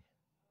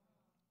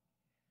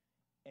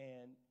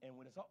 And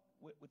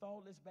with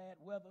all this bad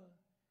weather,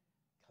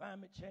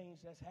 climate change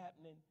that's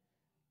happening,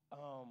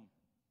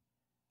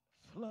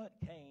 flood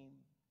came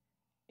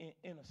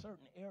in a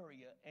certain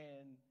area,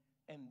 and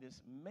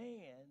this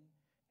man,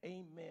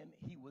 amen,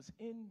 he was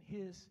in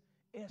his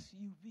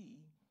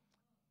SUV.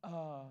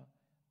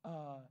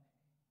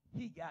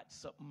 He got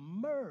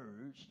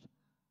submerged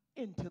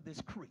into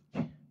this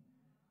creek.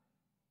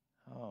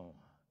 Oh,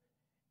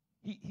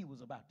 he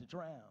was about to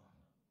drown.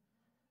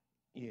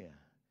 Yeah.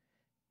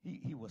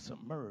 He was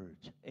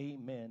submerged,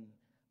 amen,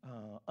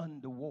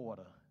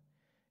 underwater,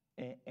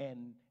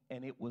 and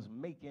it was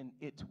making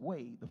its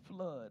way, the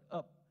flood,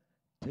 up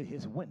to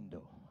his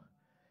window.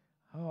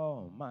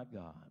 Oh my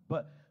God!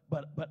 But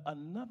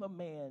another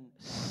man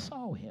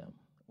saw him.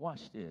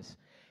 Watch this,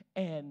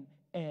 and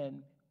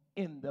in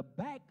the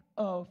back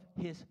of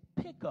his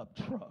pickup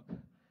truck,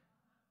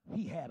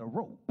 he had a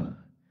rope.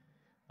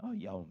 Oh,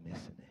 y'all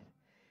missing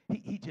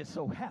it. He just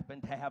so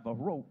happened to have a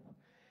rope,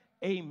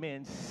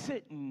 amen,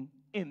 sitting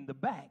in the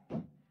back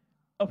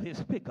of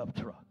his pickup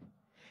truck.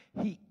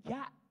 He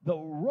got the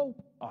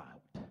rope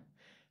out,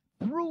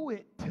 threw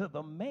it to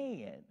the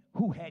man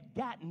who had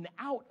gotten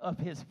out of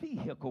his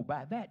vehicle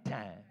by that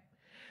time.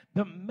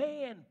 The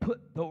man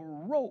put the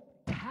rope,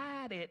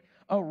 tied it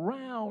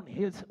around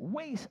his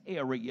waist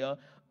area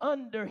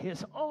under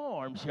his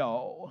arms,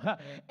 y'all.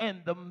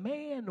 And the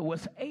man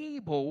was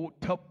able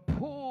to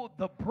pull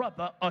the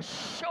brother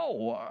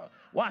ashore.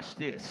 Watch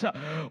this.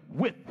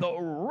 With the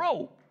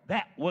rope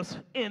that was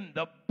in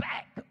the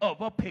back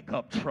of a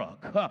pickup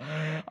truck.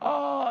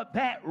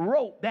 That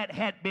rope that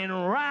had been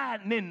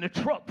riding in the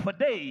truck for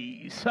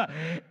days,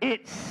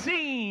 it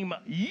seemed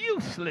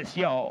useless,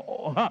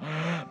 y'all.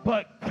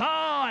 But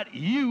God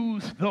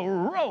used the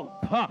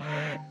rope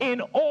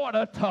in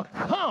order to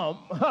come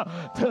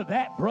to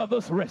that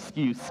brother's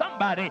rescue.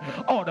 Somebody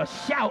ought to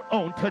shout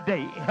on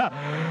today.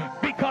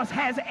 Because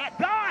has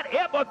God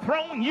ever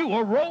thrown you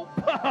a rope?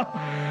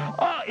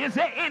 Is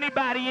there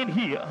anybody in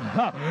here?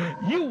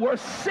 You were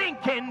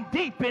sinking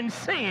deep in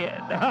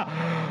sin,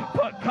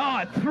 but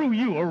God threw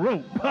you a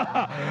rope.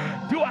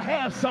 Do I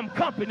have some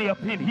company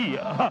up in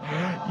here?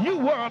 You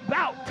were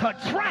about to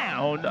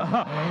drown,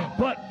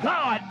 but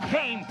God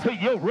came to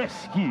your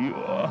rescue.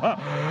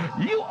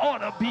 You ought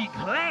to be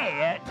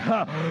glad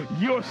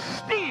you're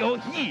still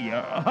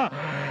here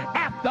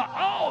after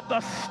all the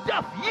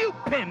stuff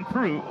you've been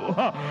through.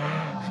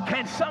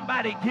 Can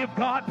somebody give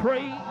God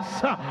praise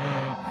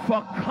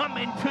for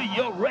coming to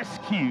your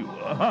rescue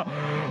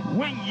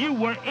when you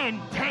were in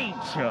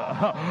danger,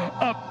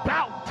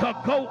 about to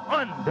go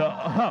under?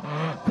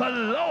 The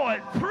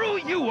Lord threw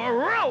you a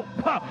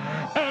rope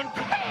and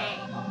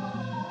came.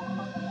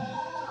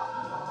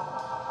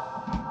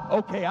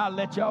 Okay, I'll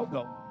let y'all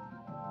go.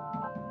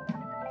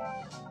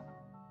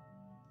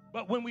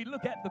 But when we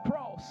look at the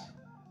cross,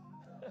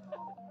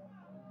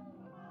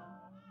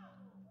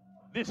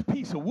 this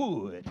piece of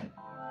wood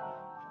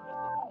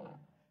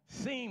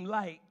seemed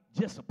like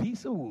just a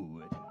piece of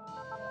wood.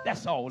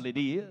 That's all it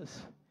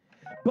is.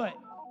 But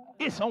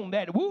it's on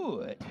that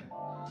wood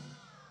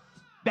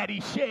that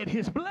he shed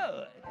his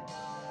blood.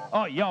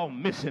 Oh, y'all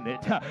missing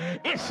it.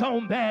 It's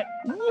on that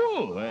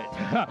wood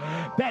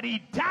that he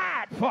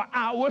died for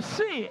our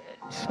sins.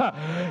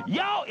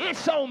 Y'all,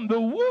 it's on the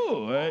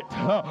wood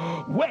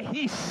where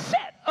he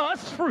set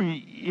us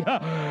free.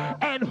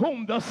 And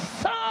whom the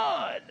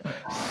Son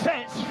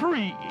sets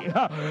free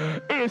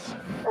is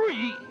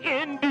free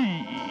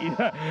indeed.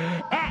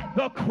 At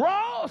the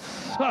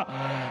cross,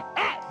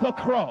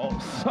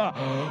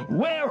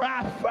 where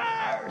I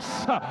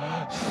first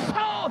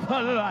saw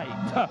the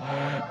light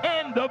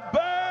and the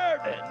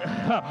burden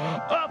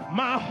of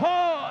my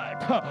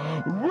heart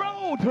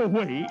rolled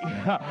away.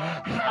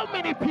 How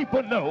many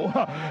people know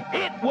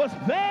it was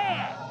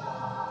there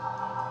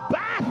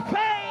by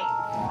faith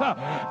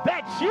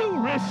that you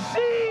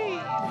receive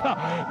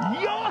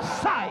your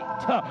sight?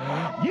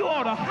 You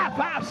ought to high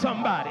five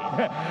somebody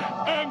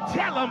and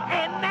tell them,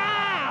 and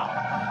now,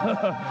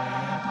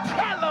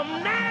 tell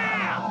them now,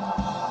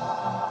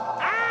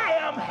 I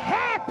am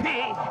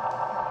happy.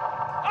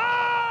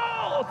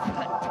 Oh,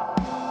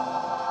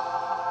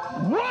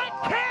 what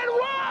can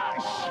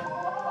wash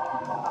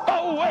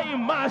away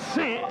my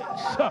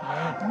sins?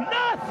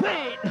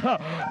 Nothing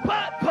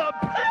but the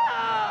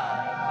blood.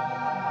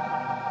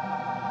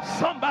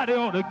 Somebody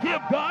ought to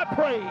give God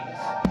praise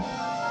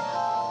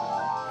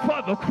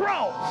for the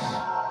cross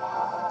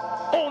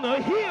on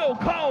a hill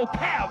called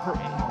Calvary.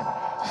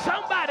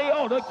 Somebody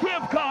ought to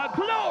give God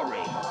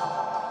glory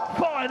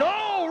for an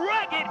old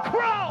rugged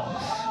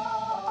cross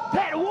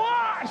that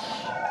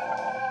washed.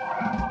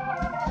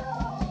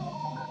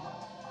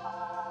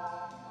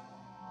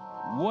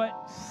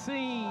 What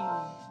seemed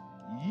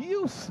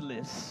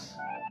useless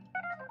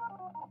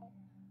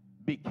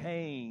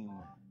became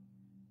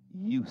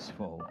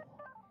useful.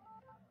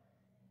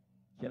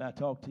 Can I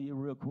talk to you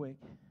real quick?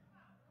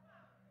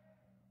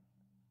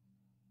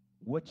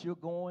 What you're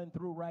going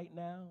through right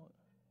now,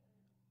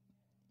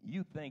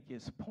 you think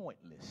it's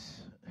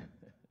pointless.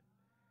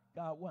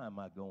 God, why am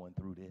I going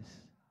through this?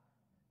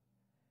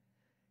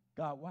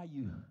 God, why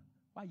you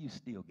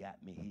still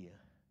got me here?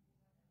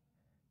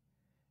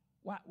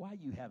 Why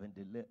you haven't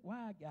delivered?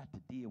 Why I got to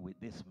deal with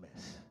this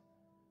mess?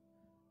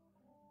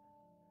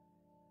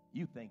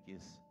 You think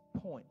it's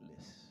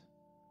pointless.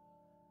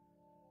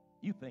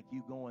 You think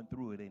you're going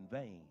through it in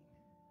vain.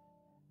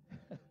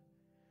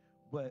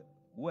 But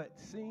what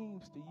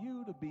seems to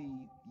you to be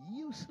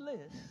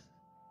useless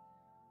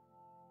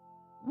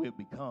will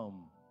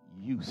become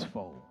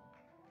useful.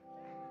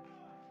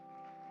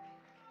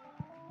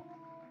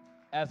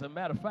 As a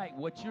matter of fact,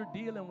 what you're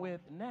dealing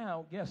with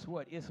now, guess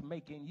what? It's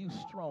making you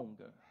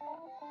stronger.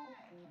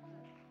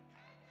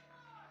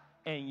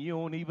 And you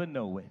don't even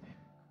know it.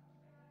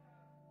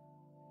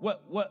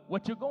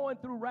 What you're going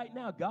through right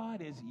now,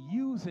 God is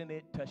using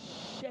it to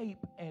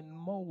shape and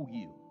mold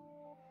you,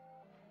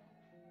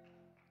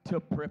 to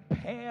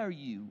prepare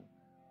you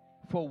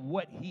for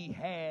what he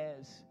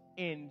has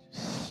in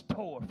store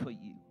store for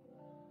you.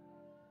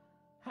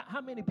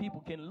 How many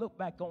people can look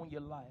back on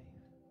your life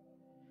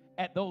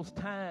at those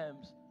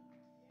times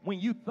when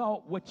you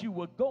thought what you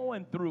were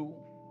going through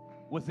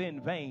was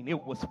in vain?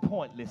 It was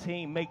pointless. It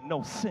ain't make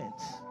no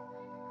sense.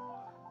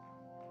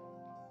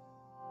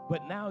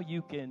 But now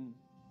you can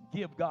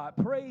give God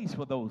praise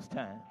for those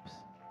times,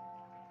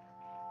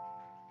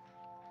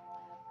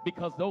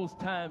 because those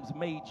times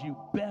made you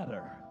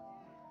better.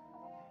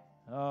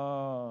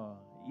 Oh,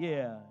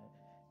 yeah.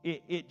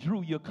 It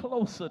drew you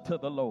closer to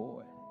the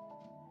Lord.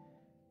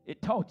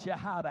 It taught you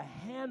how to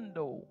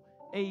handle,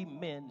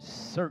 amen,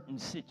 certain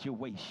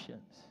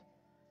situations.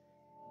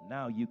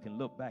 Now you can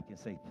look back and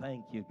say,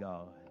 thank you,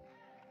 God,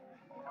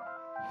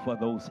 for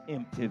those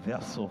empty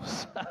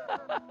vessels.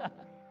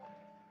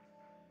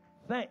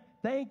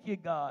 Thank you,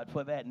 God,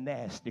 for that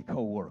nasty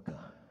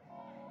coworker.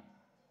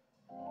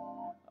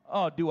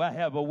 Oh, do I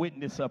have a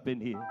witness up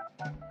in here?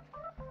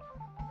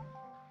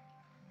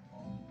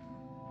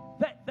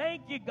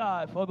 Thank you,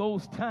 God, for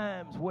those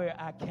times where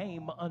I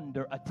came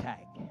under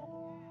attack.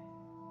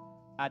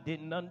 I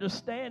didn't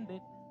understand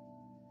it.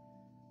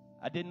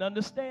 I didn't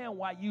understand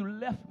why you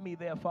left me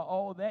there for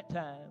all that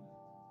time.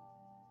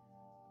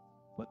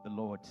 But the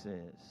Lord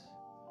says,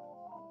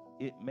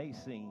 it may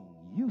seem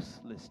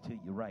useless to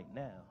you right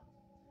now,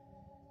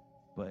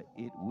 but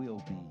it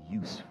will be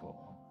useful.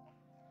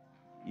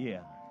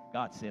 Yeah,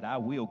 God said, I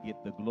will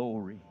get the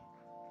glory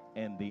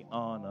and the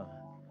honor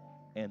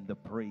and the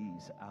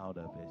praise out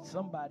of it.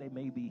 Somebody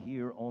may be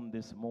here on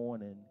this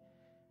morning,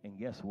 and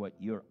guess what?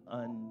 You're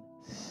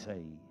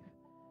unsaved.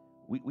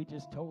 We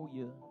just told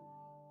you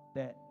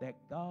that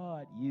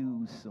God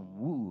used some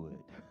wood,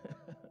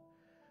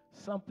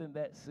 something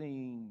that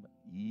seemed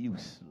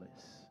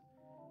useless.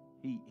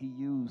 He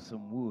used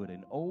some wood,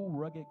 an old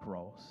rugged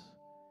cross,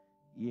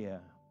 yeah,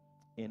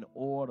 in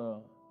order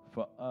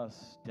for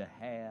us to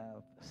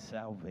have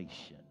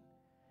salvation,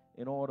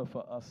 in order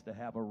for us to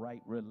have a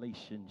right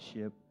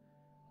relationship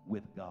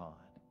with God.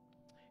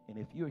 And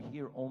if you're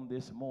here on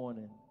this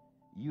morning,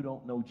 you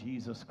don't know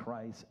Jesus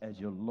Christ as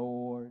your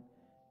Lord,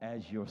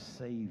 as your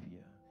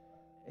Savior,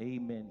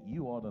 amen,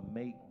 you ought to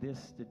make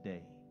this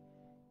today,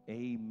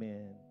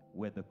 amen,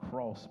 where the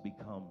cross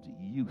becomes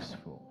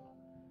useful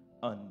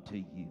unto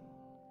you,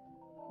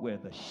 where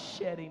the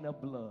shedding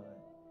of blood,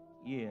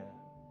 yeah,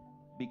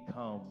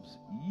 becomes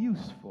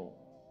useful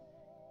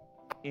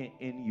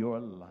in your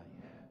life.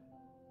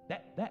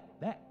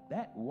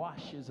 That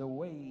washes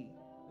away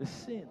the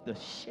sin. The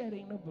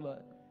shedding of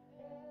blood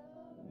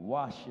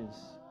washes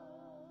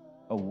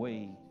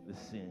away the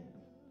sin.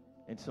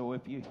 And so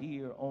if you're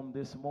here on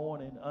this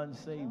morning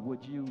unsaved,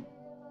 would you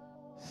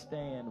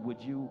stand?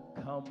 Would you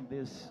come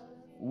this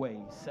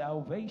way?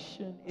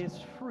 Salvation is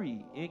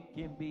free. It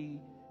can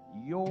be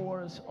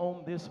yours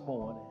on this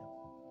morning.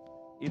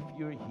 If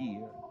you're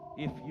here,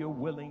 if you're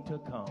willing to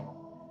come,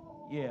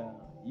 yeah,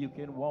 you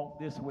can walk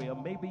this way. Or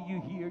maybe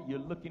you're here, you're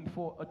looking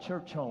for a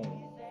church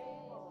home.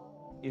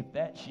 If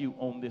that's you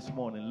on this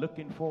morning,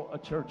 looking for a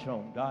church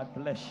home, God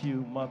bless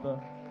you,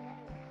 mother.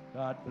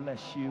 God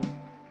bless you.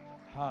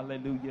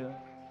 Hallelujah.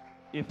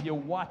 If you're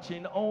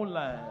watching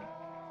online,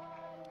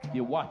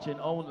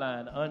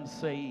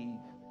 unsaved,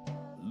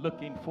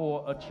 looking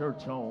for a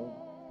church home,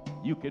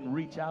 you can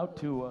reach out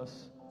to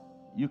us.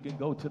 You can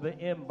go to the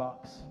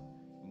inbox,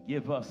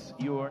 give us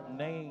your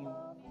name,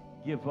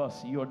 give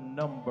us your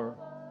number,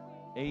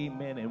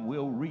 amen, and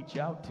we'll reach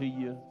out to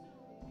you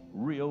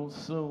real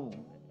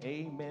soon,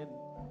 amen.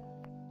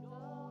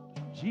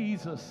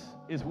 Jesus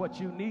is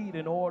what you need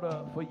in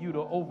order for you to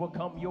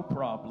overcome your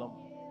problem.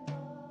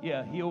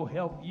 Yeah, he'll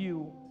help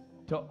you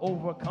to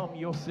overcome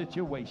your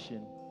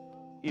situation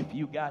if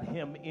you got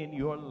him in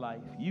your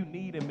life. You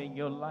need him in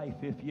your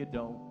life if you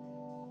don't.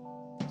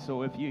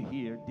 So if you're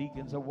here,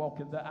 deacons are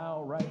walking the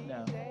aisle right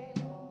now.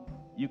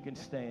 You can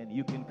stand,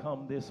 you can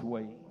come this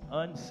way,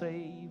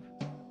 unsaved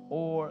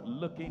or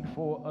looking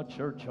for a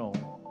church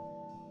home.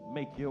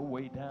 Make your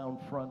way down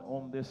front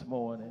on this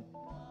morning.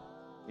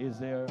 Is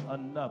there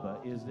another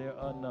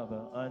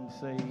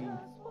unsaved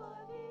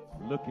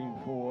looking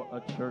for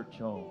a church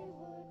home?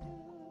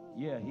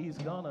 Yeah, he's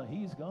gonna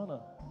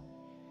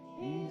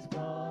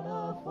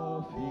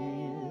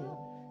fulfill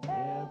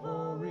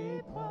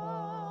every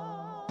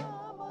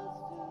promise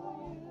to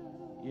you.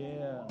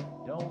 Yeah,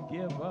 don't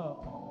give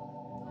up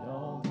on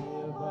God,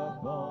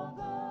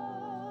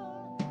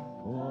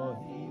 for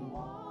he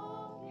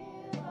won't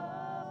give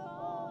up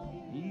on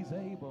you. He's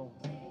able.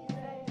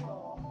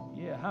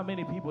 Yeah, how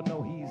many people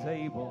know he's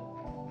able?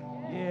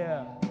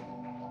 Yeah.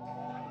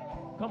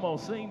 Come on,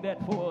 sing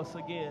that for us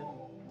again.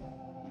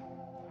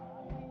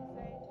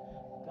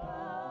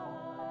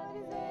 God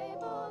is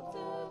able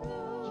to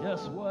do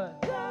just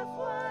what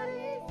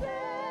he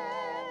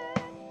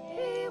said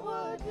he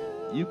would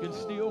do. You can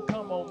still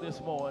come on this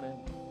morning.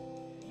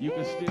 You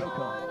can still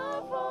come.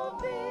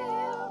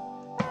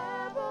 Fulfill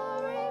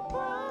every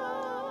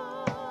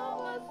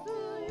promise to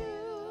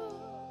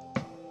you.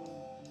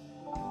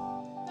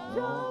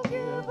 Don't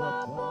give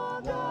up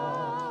on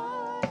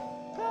God,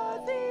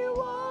 'cause he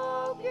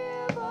won't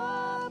give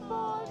up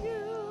on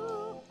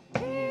you.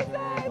 He's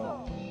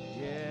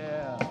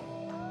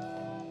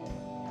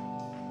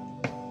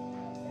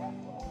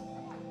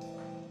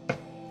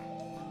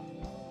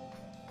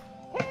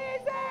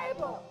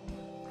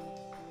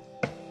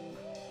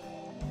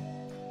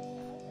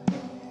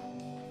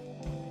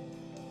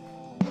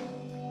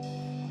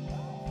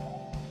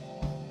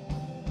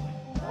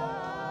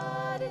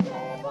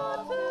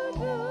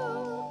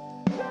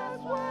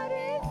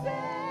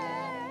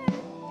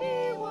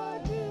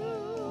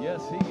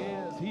Yes, he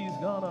is. He's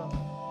gonna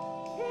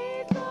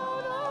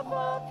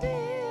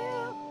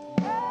fulfill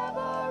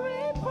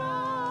every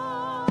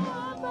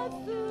promise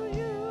to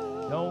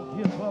you. Don't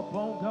give up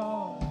on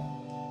God.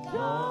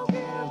 Don't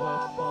give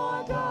up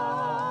on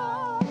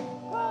God,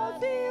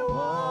 'cause he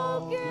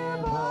won't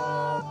give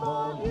up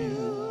on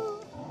you.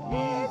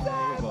 He's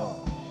able.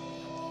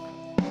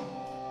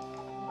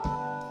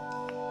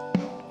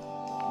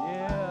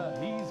 Yeah,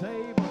 he's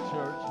able,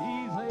 church.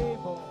 He's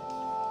able.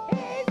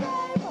 He's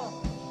able.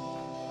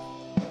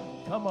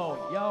 Come on,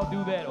 y'all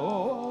do that.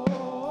 Oh,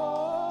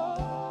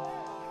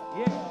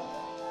 yeah.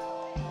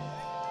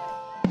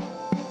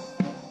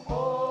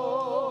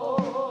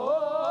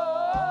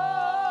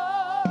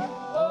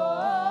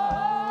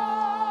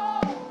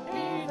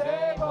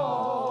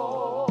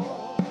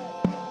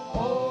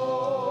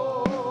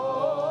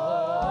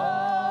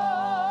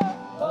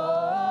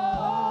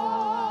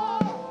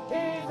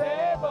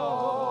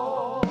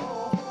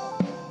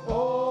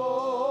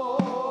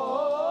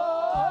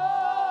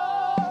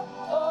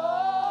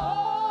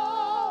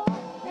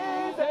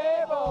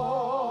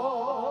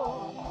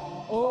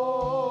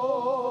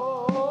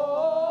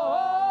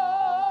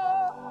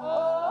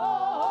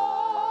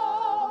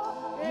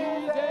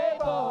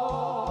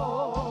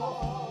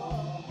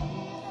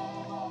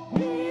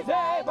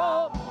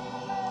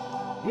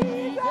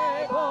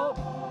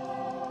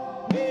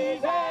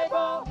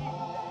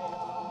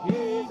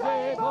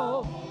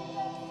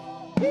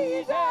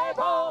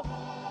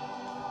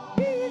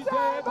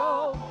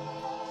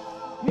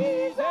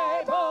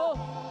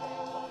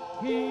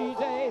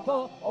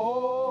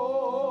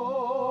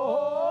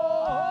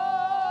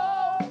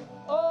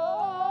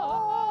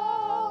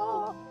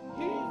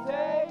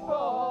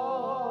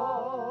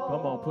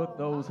 Put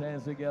those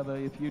hands together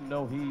if you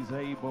know he's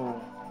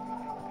able.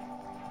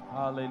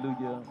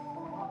 Hallelujah.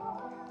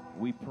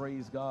 We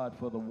praise God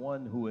for the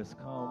one who has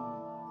come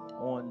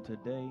on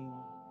today.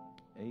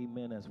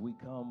 Amen. As we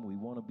come, we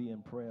want to be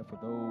in prayer for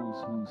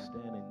those who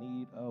stand in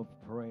need of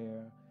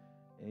prayer.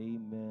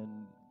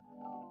 Amen.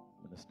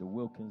 Minister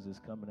Wilkins is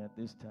coming at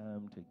this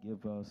time to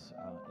give us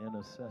our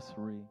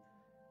intercessory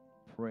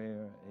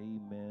prayer.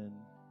 Amen.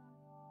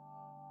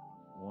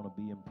 Want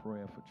to be in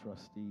prayer for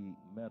Trustee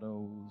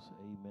Meadows,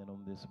 amen,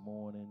 on this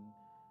morning,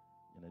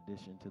 in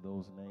addition to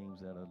those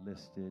names that are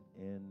listed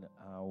in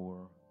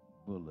our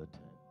bulletin.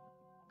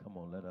 Come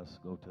on, let us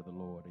go to the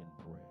Lord in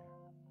prayer.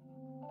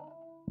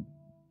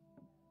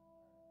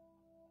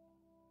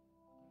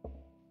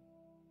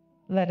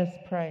 Let us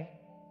pray.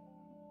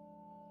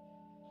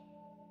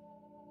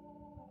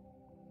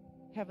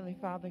 Heavenly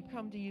Father,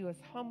 come to you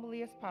as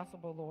humbly as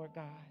possible, Lord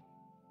God.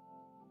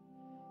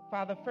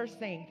 Father, first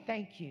saying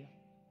thank you.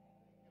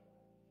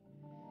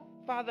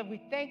 Father,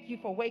 we thank you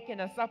for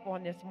waking us up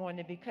on this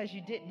morning because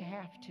you didn't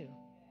have to.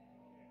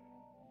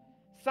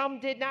 Some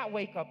did not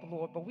wake up,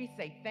 Lord, but we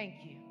say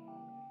thank you.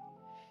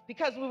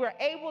 Because we were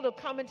able to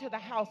come into the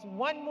house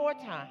one more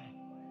time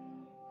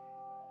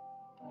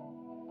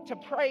to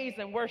praise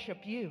and worship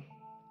you,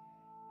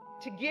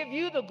 to give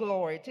you the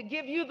glory, to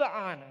give you the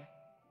honor.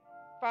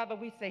 Father,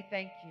 we say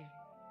thank you.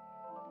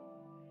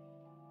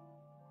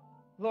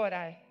 Lord,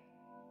 I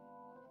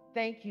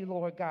thank you,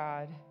 Lord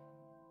God,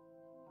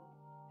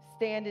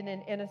 standing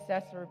in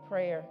intercessory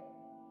prayer,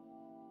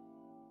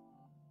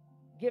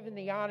 given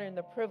the honor and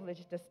the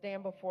privilege to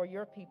stand before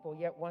your people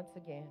yet once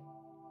again.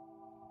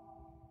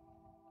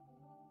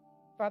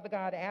 Father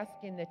God,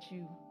 asking that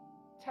you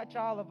touch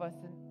all of us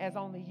as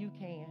only you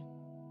can.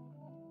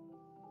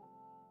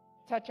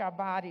 Touch our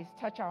bodies,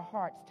 touch our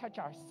hearts, touch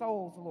our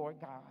souls, Lord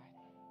God.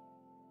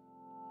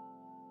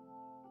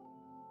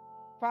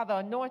 Father,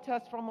 anoint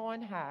us from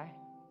on high.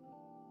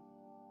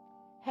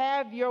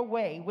 Have your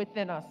way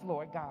within us,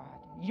 Lord God.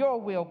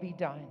 Your will be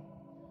done.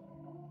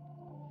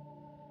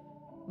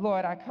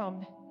 Lord, I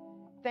come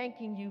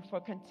thanking you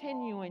for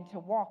continuing to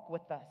walk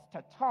with us,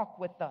 to talk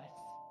with us,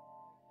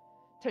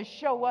 to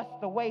show us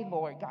the way,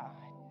 Lord God.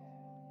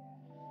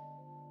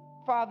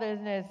 Father,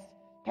 and as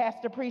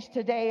Pastor preached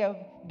today of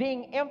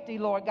being empty,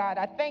 Lord God,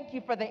 I thank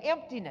you for the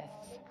emptiness.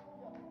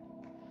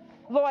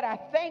 Lord, I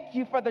thank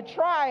you for the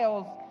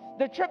trials,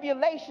 the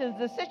tribulations,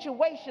 the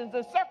situations,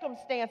 the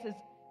circumstances,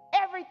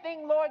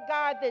 everything, Lord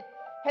God, that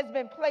has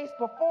been placed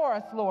before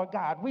us, Lord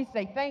God. We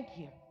say thank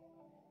you.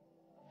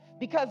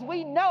 Because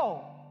we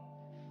know,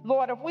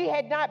 Lord, if we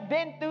had not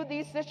been through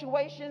these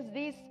situations,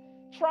 these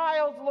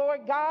trials,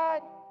 Lord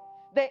God,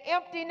 the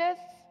emptiness,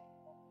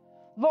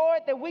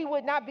 Lord, that we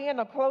would not be in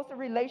a closer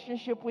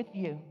relationship with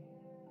you.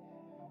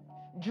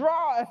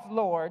 Draw us,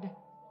 Lord.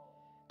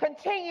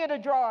 Continue to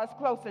draw us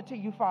closer to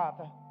you,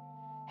 Father.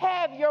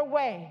 Have your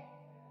way.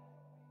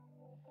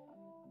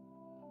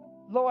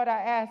 Lord, I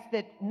ask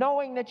that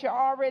knowing that you're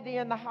already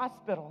in the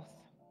hospitals,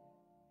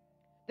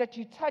 that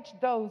you touch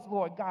those,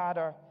 Lord God,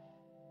 or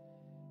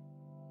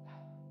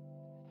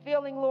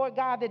feeling, Lord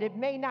God, that it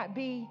may not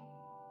be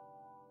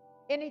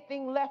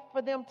anything left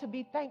for them to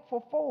be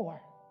thankful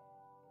for.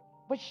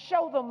 But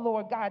show them,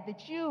 Lord God,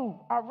 that you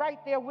are right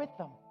there with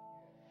them.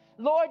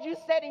 Lord, you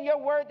said in your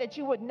word that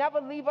you would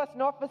never leave us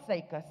nor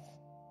forsake us.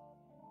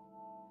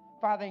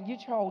 Father, and you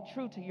hold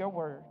true to your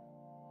word.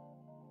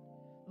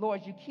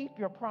 Lord, you keep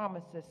your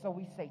promises, so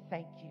we say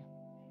thank you.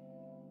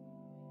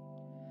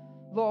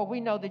 Lord, we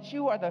know that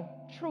you are the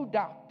true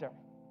doctor.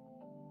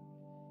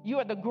 You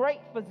are the great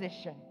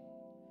physician.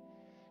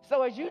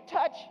 So as you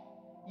touch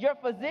your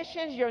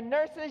physicians, your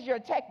nurses, your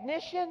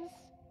technicians,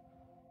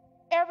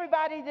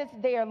 everybody that's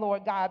there,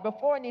 Lord God,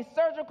 before any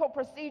surgical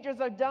procedures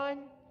are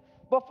done,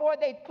 before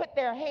they put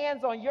their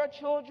hands on your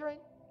children,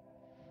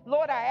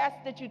 Lord, I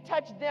ask that you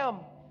touch them,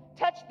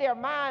 touch their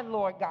mind,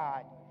 Lord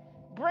God.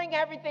 Bring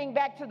everything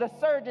back to the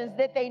surgeons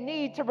that they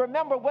need to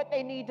remember what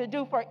they need to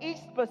do for each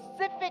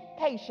specific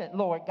patient,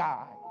 Lord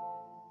God.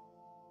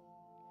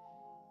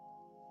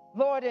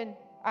 Lord, and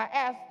I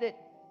ask that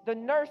the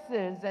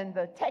nurses and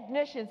the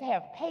technicians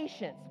have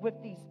patience with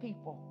these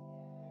people.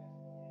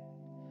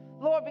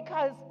 Lord,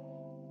 because,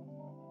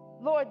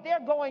 Lord,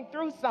 they're going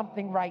through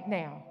something right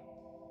now.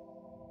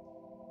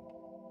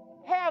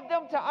 Have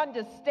them to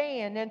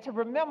understand and to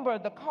remember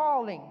the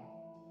calling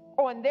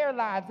on their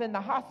lives in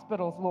the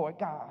hospitals, Lord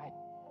God.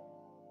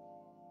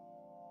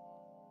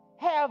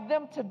 Have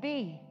them to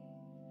be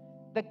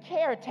the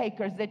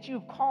caretakers that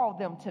you've called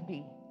them to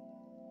be.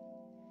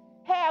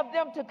 Have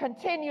them to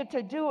continue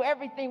to do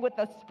everything with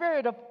a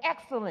spirit of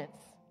excellence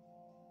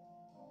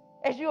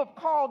as you have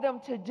called them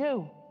to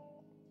do.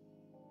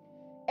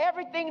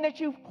 Everything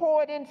that you've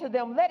poured into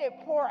them, let it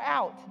pour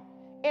out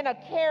in a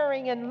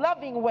caring and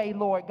loving way,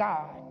 Lord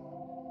God.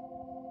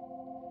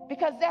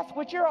 Because that's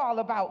what you're all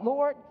about,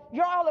 Lord.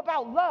 You're all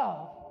about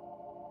love.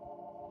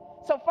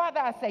 So,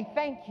 Father, I say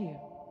thank you.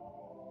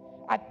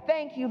 I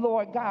thank you,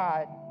 Lord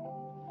God,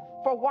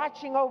 for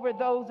watching over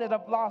those that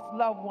have lost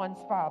loved ones,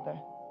 Father.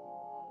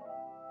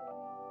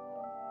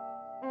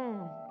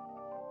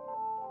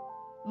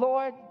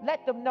 Lord,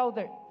 let them know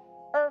that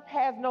earth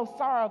has no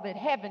sorrow that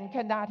heaven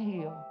cannot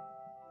heal.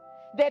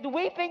 That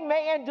weeping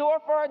may endure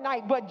for a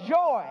night, but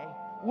joy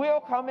will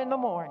come in the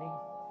morning.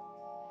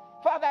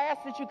 Father, I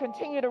ask that you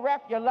continue to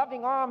wrap your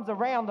loving arms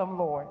around them,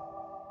 Lord.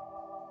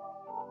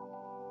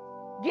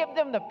 Give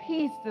them the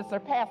peace that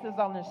surpasses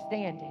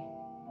understanding.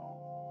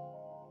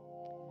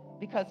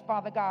 Because,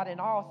 Father God, in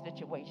all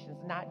situations,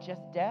 not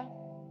just death,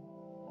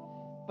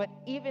 but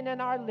even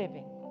in our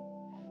living,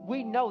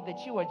 we know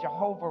that you are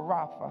Jehovah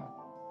Rapha,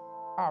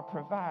 our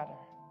provider,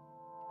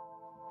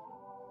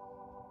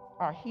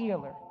 our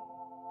healer.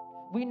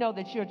 We know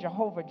that you're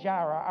Jehovah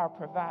Jireh, our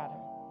provider.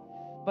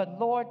 But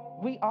Lord,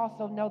 we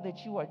also know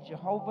that you are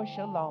Jehovah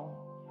Shalom,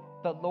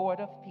 the Lord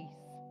of peace.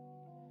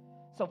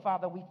 So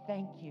Father, we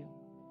thank you.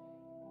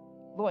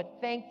 Lord,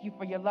 thank you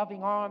for your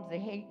loving arms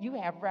that you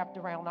have wrapped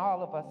around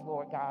all of us,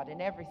 Lord God,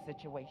 in every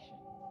situation.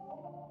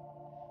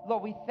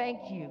 Lord, we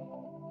thank you.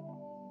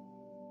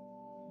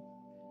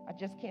 I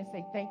just can't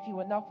say thank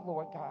you enough,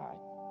 Lord God,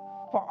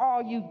 for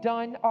all you've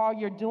done, all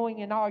you're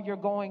doing, and all you're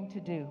going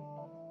to do.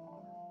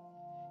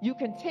 You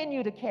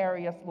continue to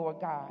carry us, Lord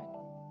God.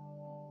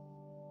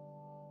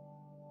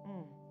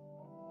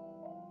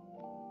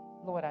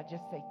 Lord, I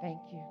just say thank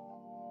you.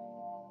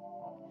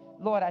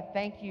 Lord, I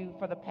thank you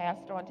for the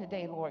pastor on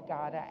today, Lord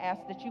God. I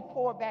ask that you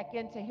pour back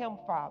into him,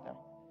 Father,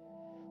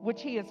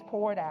 which he has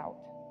poured out.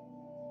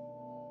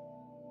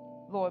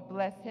 Lord,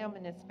 bless him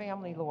and his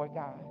family, Lord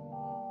God.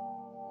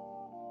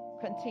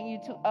 Continue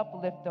to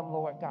uplift them,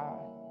 Lord God.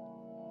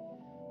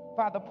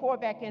 Father, pour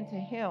back into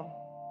him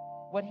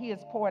what he has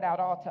poured out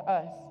all to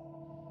us.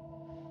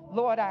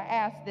 Lord, I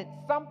ask that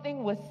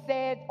something was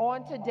said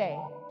on today,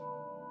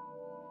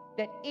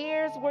 that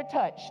ears were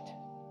touched,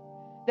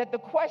 that the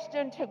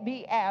question to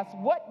be asked,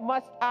 what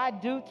must I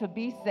do to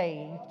be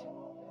saved?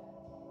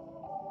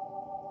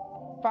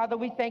 Father,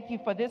 we thank you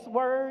for this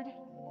word.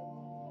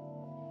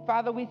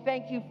 Father, we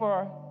thank you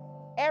for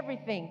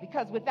everything,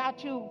 because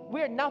without you,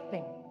 we're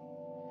nothing.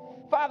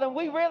 Father,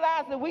 we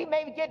realize that we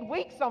may get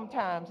weak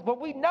sometimes, but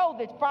we know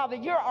that, Father,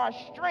 you're our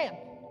strength.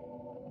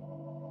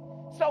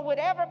 So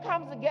whatever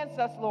comes against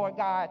us, Lord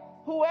God,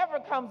 whoever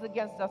comes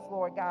against us,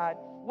 Lord God,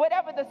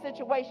 whatever the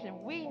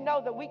situation, we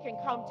know that we can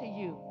come to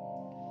you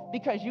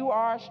because you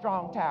are a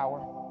strong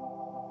tower.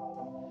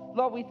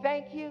 Lord, we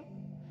thank you.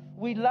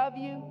 We love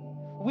you.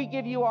 We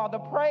give you all the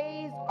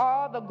praise,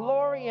 all the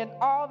glory, and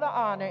all the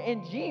honor.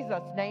 In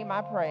Jesus' name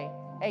I pray.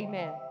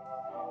 Amen.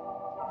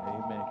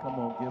 Amen. Come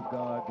on, give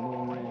God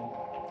glory.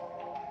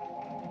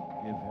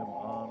 Give him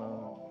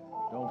honor.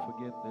 Don't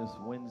forget this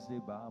Wednesday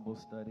Bible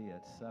study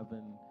at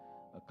 7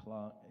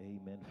 o'clock.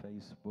 Amen.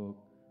 Facebook.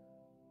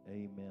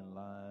 Amen.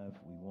 Live.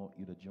 We want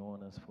you to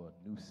join us for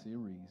a new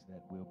series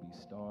that will be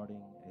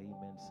starting.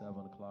 Amen. 7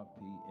 o'clock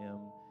p.m.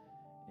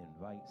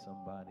 Invite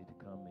somebody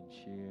to come and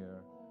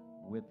share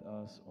with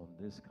us on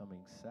this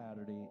coming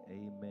Saturday.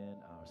 Amen.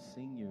 Our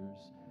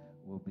seniors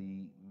will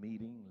be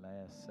meeting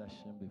last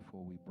session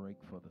before we break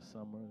for the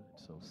summer.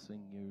 So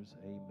seniors,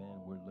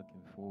 amen, we're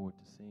looking forward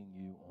to seeing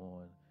you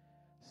on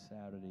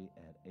Saturday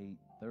at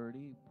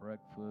 8:30.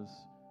 Breakfast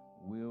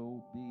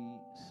will be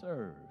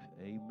served.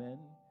 Amen.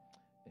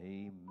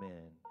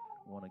 Amen.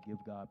 Want to give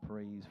God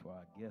praise for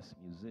our guest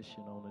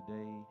musician on the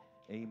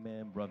day.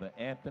 Amen. Brother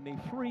Anthony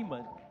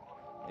Freeman.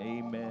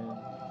 Amen.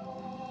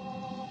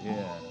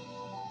 Yeah.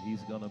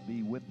 He's going to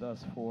be with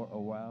us for a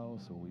while,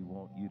 so we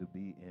want you to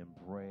be in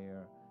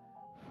prayer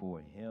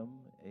for him.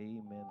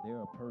 Amen. There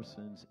are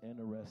persons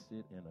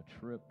interested in a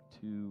trip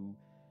to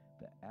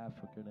the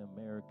African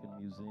American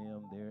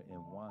Museum there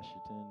in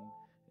Washington.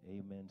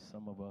 Amen.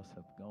 Some of us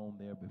have gone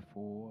there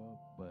before,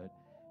 but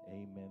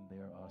amen,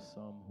 there are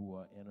some who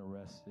are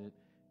interested,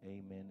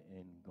 amen,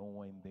 in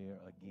going there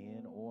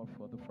again or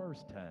for the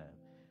first time.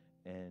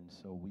 And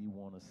so we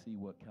want to see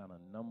what kind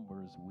of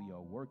numbers we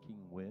are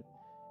working with.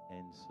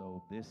 And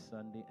so this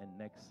Sunday and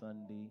next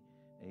Sunday,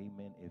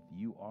 amen, if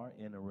you are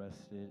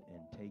interested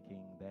in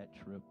taking that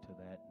trip to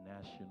that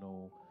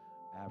National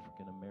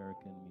African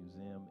American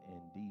Museum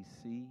in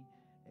D.C.,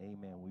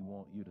 amen, we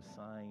want you to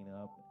sign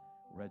up.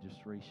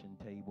 Registration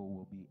table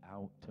will be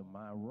out to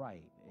my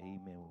right.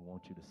 Amen. We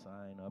want you to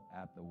sign up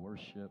after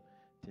worship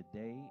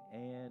today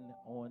and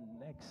on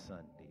next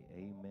Sunday.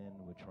 Amen.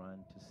 We're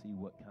trying to see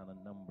what kind of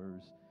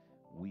numbers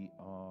we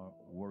are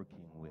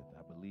working with.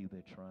 I believe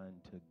they're trying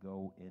to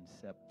go in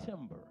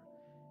September.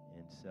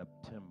 In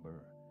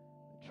September,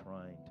 they're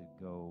trying to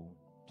go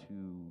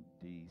to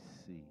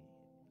D.C.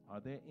 Are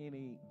there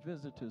any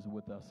visitors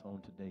with us on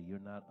today? You're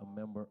not a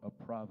member of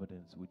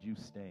Providence. Would you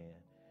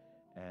stand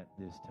at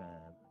this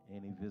time?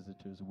 Any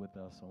visitors with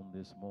us on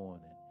this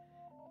morning?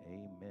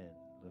 Amen.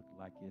 Look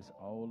like it's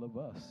all of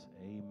us.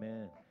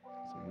 Amen.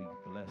 So we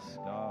bless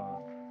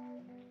God.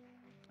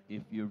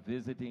 If you're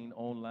visiting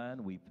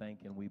online, we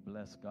thank and we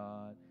bless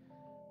God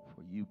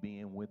for you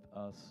being with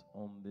us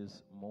on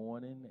this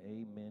morning.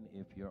 Amen.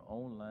 If you're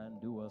online,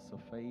 do us a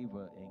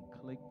favor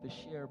and click the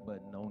share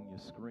button on your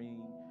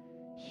screen.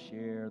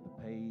 Share the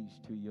page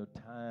to your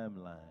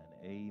timeline.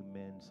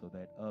 Amen. So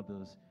that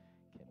others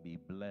can be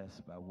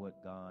blessed by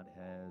what God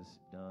has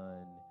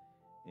done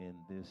in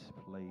this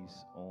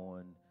place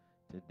on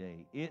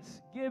today.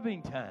 It's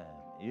giving time.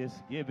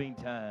 It's giving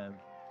time.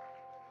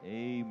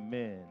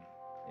 Amen.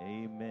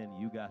 Amen.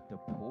 You got to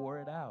pour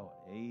it out.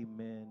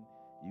 Amen.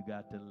 You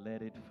got to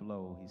let it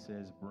flow. He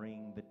says,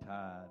 bring the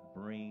tithe,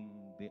 bring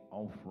the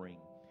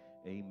offering,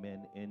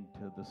 amen,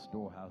 into the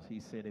storehouse. He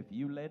said, if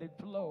you let it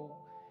flow,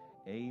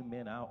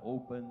 amen, I'll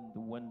open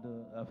the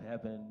window of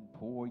heaven,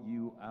 pour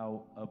you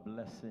out a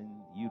blessing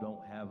you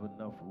don't have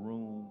enough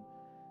room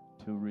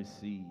to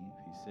receive.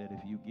 He said,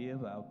 if you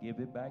give, I'll give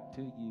it back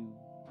to you,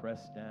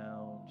 pressed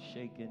down,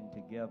 shaken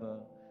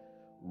together,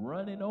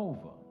 running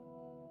over,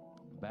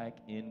 back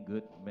in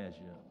good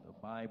measure. The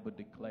Bible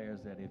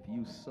declares that if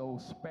you sow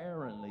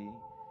sparingly,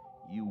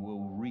 you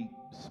will reap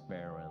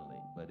sparingly.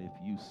 But if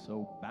you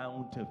sow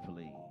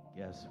bountifully,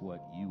 guess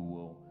what? You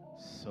will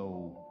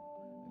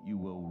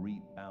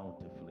reap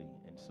bountifully.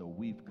 And so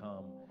we've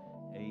come,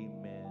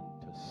 amen,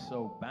 to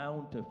sow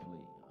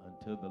bountifully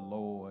unto the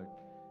Lord,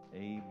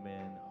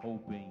 amen,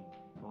 hoping,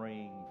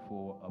 praying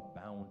for a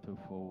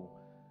bountiful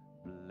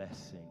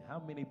blessing. How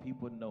many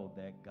people know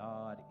that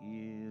God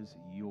is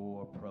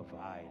your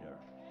provider?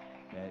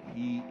 That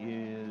he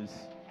is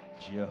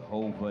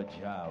Jehovah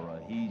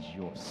Jireh. He's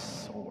your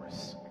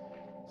source.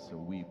 So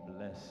we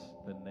bless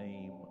the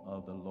name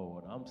of the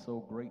Lord. I'm so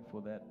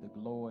grateful that the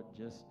Lord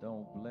just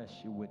don't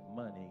bless you with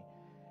money.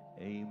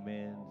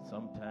 Amen.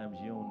 Sometimes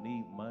you don't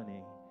need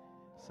money.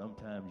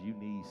 Sometimes you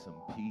need some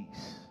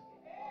peace.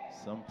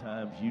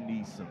 Sometimes you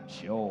need some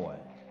joy.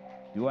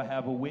 Do I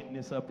have a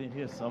witness up in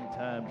here?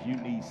 Sometimes you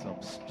need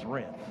some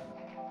strength.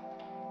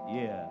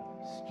 Yeah,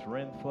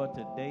 strength for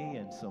today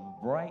and some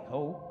bright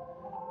hope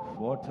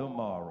for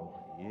tomorrow.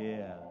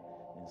 Yeah.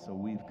 And so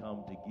we've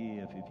come to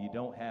give. If you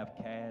don't have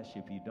cash,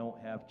 if you don't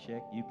have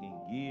check, you can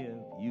give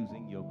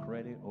using your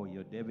credit or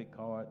your debit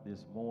card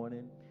this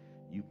morning.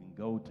 You can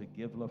go to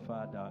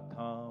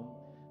givelify.com,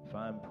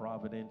 find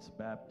Providence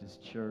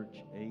Baptist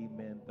Church,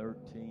 amen,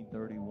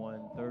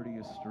 1331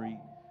 30th Street,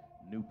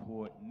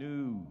 Newport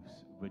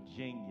News,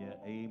 Virginia,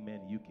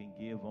 amen. You can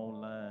give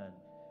online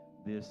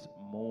this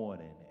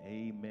morning,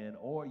 amen.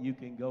 Or you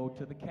can go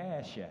to the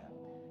Cash App.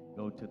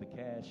 Go to the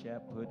Cash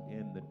App, put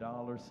in the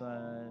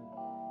 $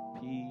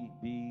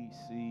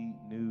 PBC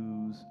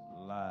News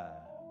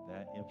Live.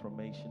 That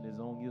information is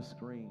on your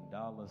screen,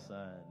 $,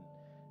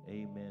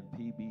 amen,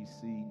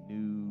 PBC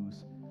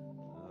News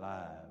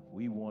Live.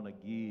 We want to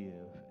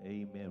give,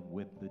 amen,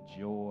 with the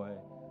joy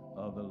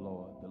of the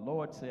Lord. The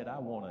Lord said, I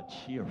want a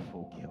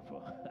cheerful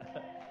giver.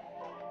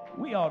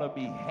 We ought to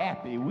be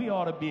happy. We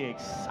ought to be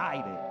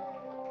excited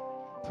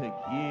to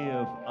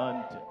give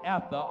unto.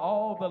 After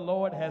all the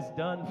Lord has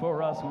done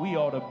for us, we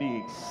ought to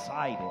be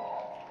excited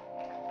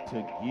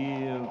to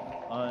give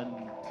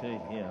unto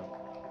him.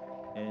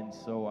 And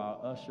so our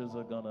ushers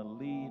are going to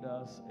lead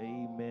us.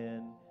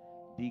 Amen.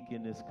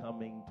 Deacon is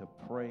coming to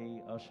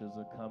pray. Ushers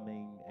are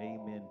coming.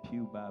 Amen.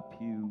 Pew by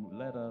pew.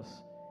 Let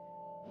us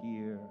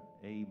hear.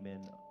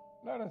 Amen.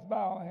 Let us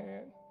bow our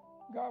head.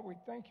 God, we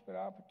thank you for the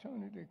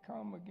opportunity to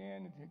come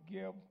again and to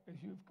give as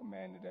you've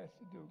commanded us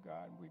to do,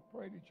 God. And we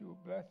pray that you will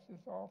bless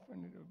this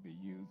offering, that it will be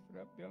used for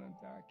the upbuilding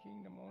of our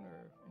kingdom on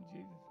earth. In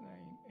Jesus'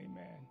 name,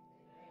 amen.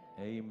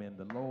 Amen.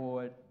 The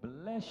Lord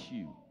bless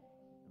you.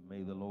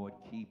 May the Lord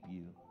keep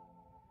you.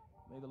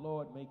 May the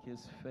Lord make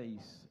his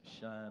face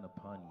shine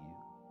upon you.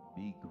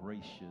 be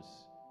gracious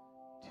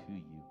to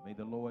you. May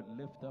the Lord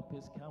lift up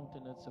his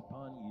countenance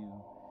upon you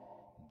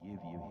and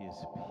give you his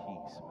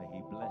peace. May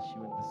he bless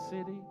you in the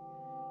city.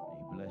 May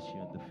he bless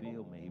you in the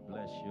field. May he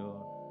bless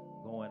your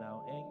going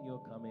out and your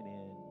coming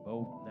in,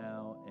 both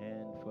now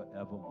and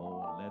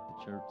forevermore. Let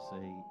the church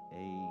say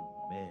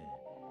amen.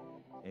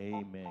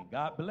 Amen.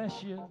 God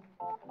bless you.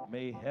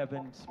 May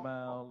heaven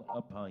smile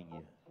upon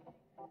you.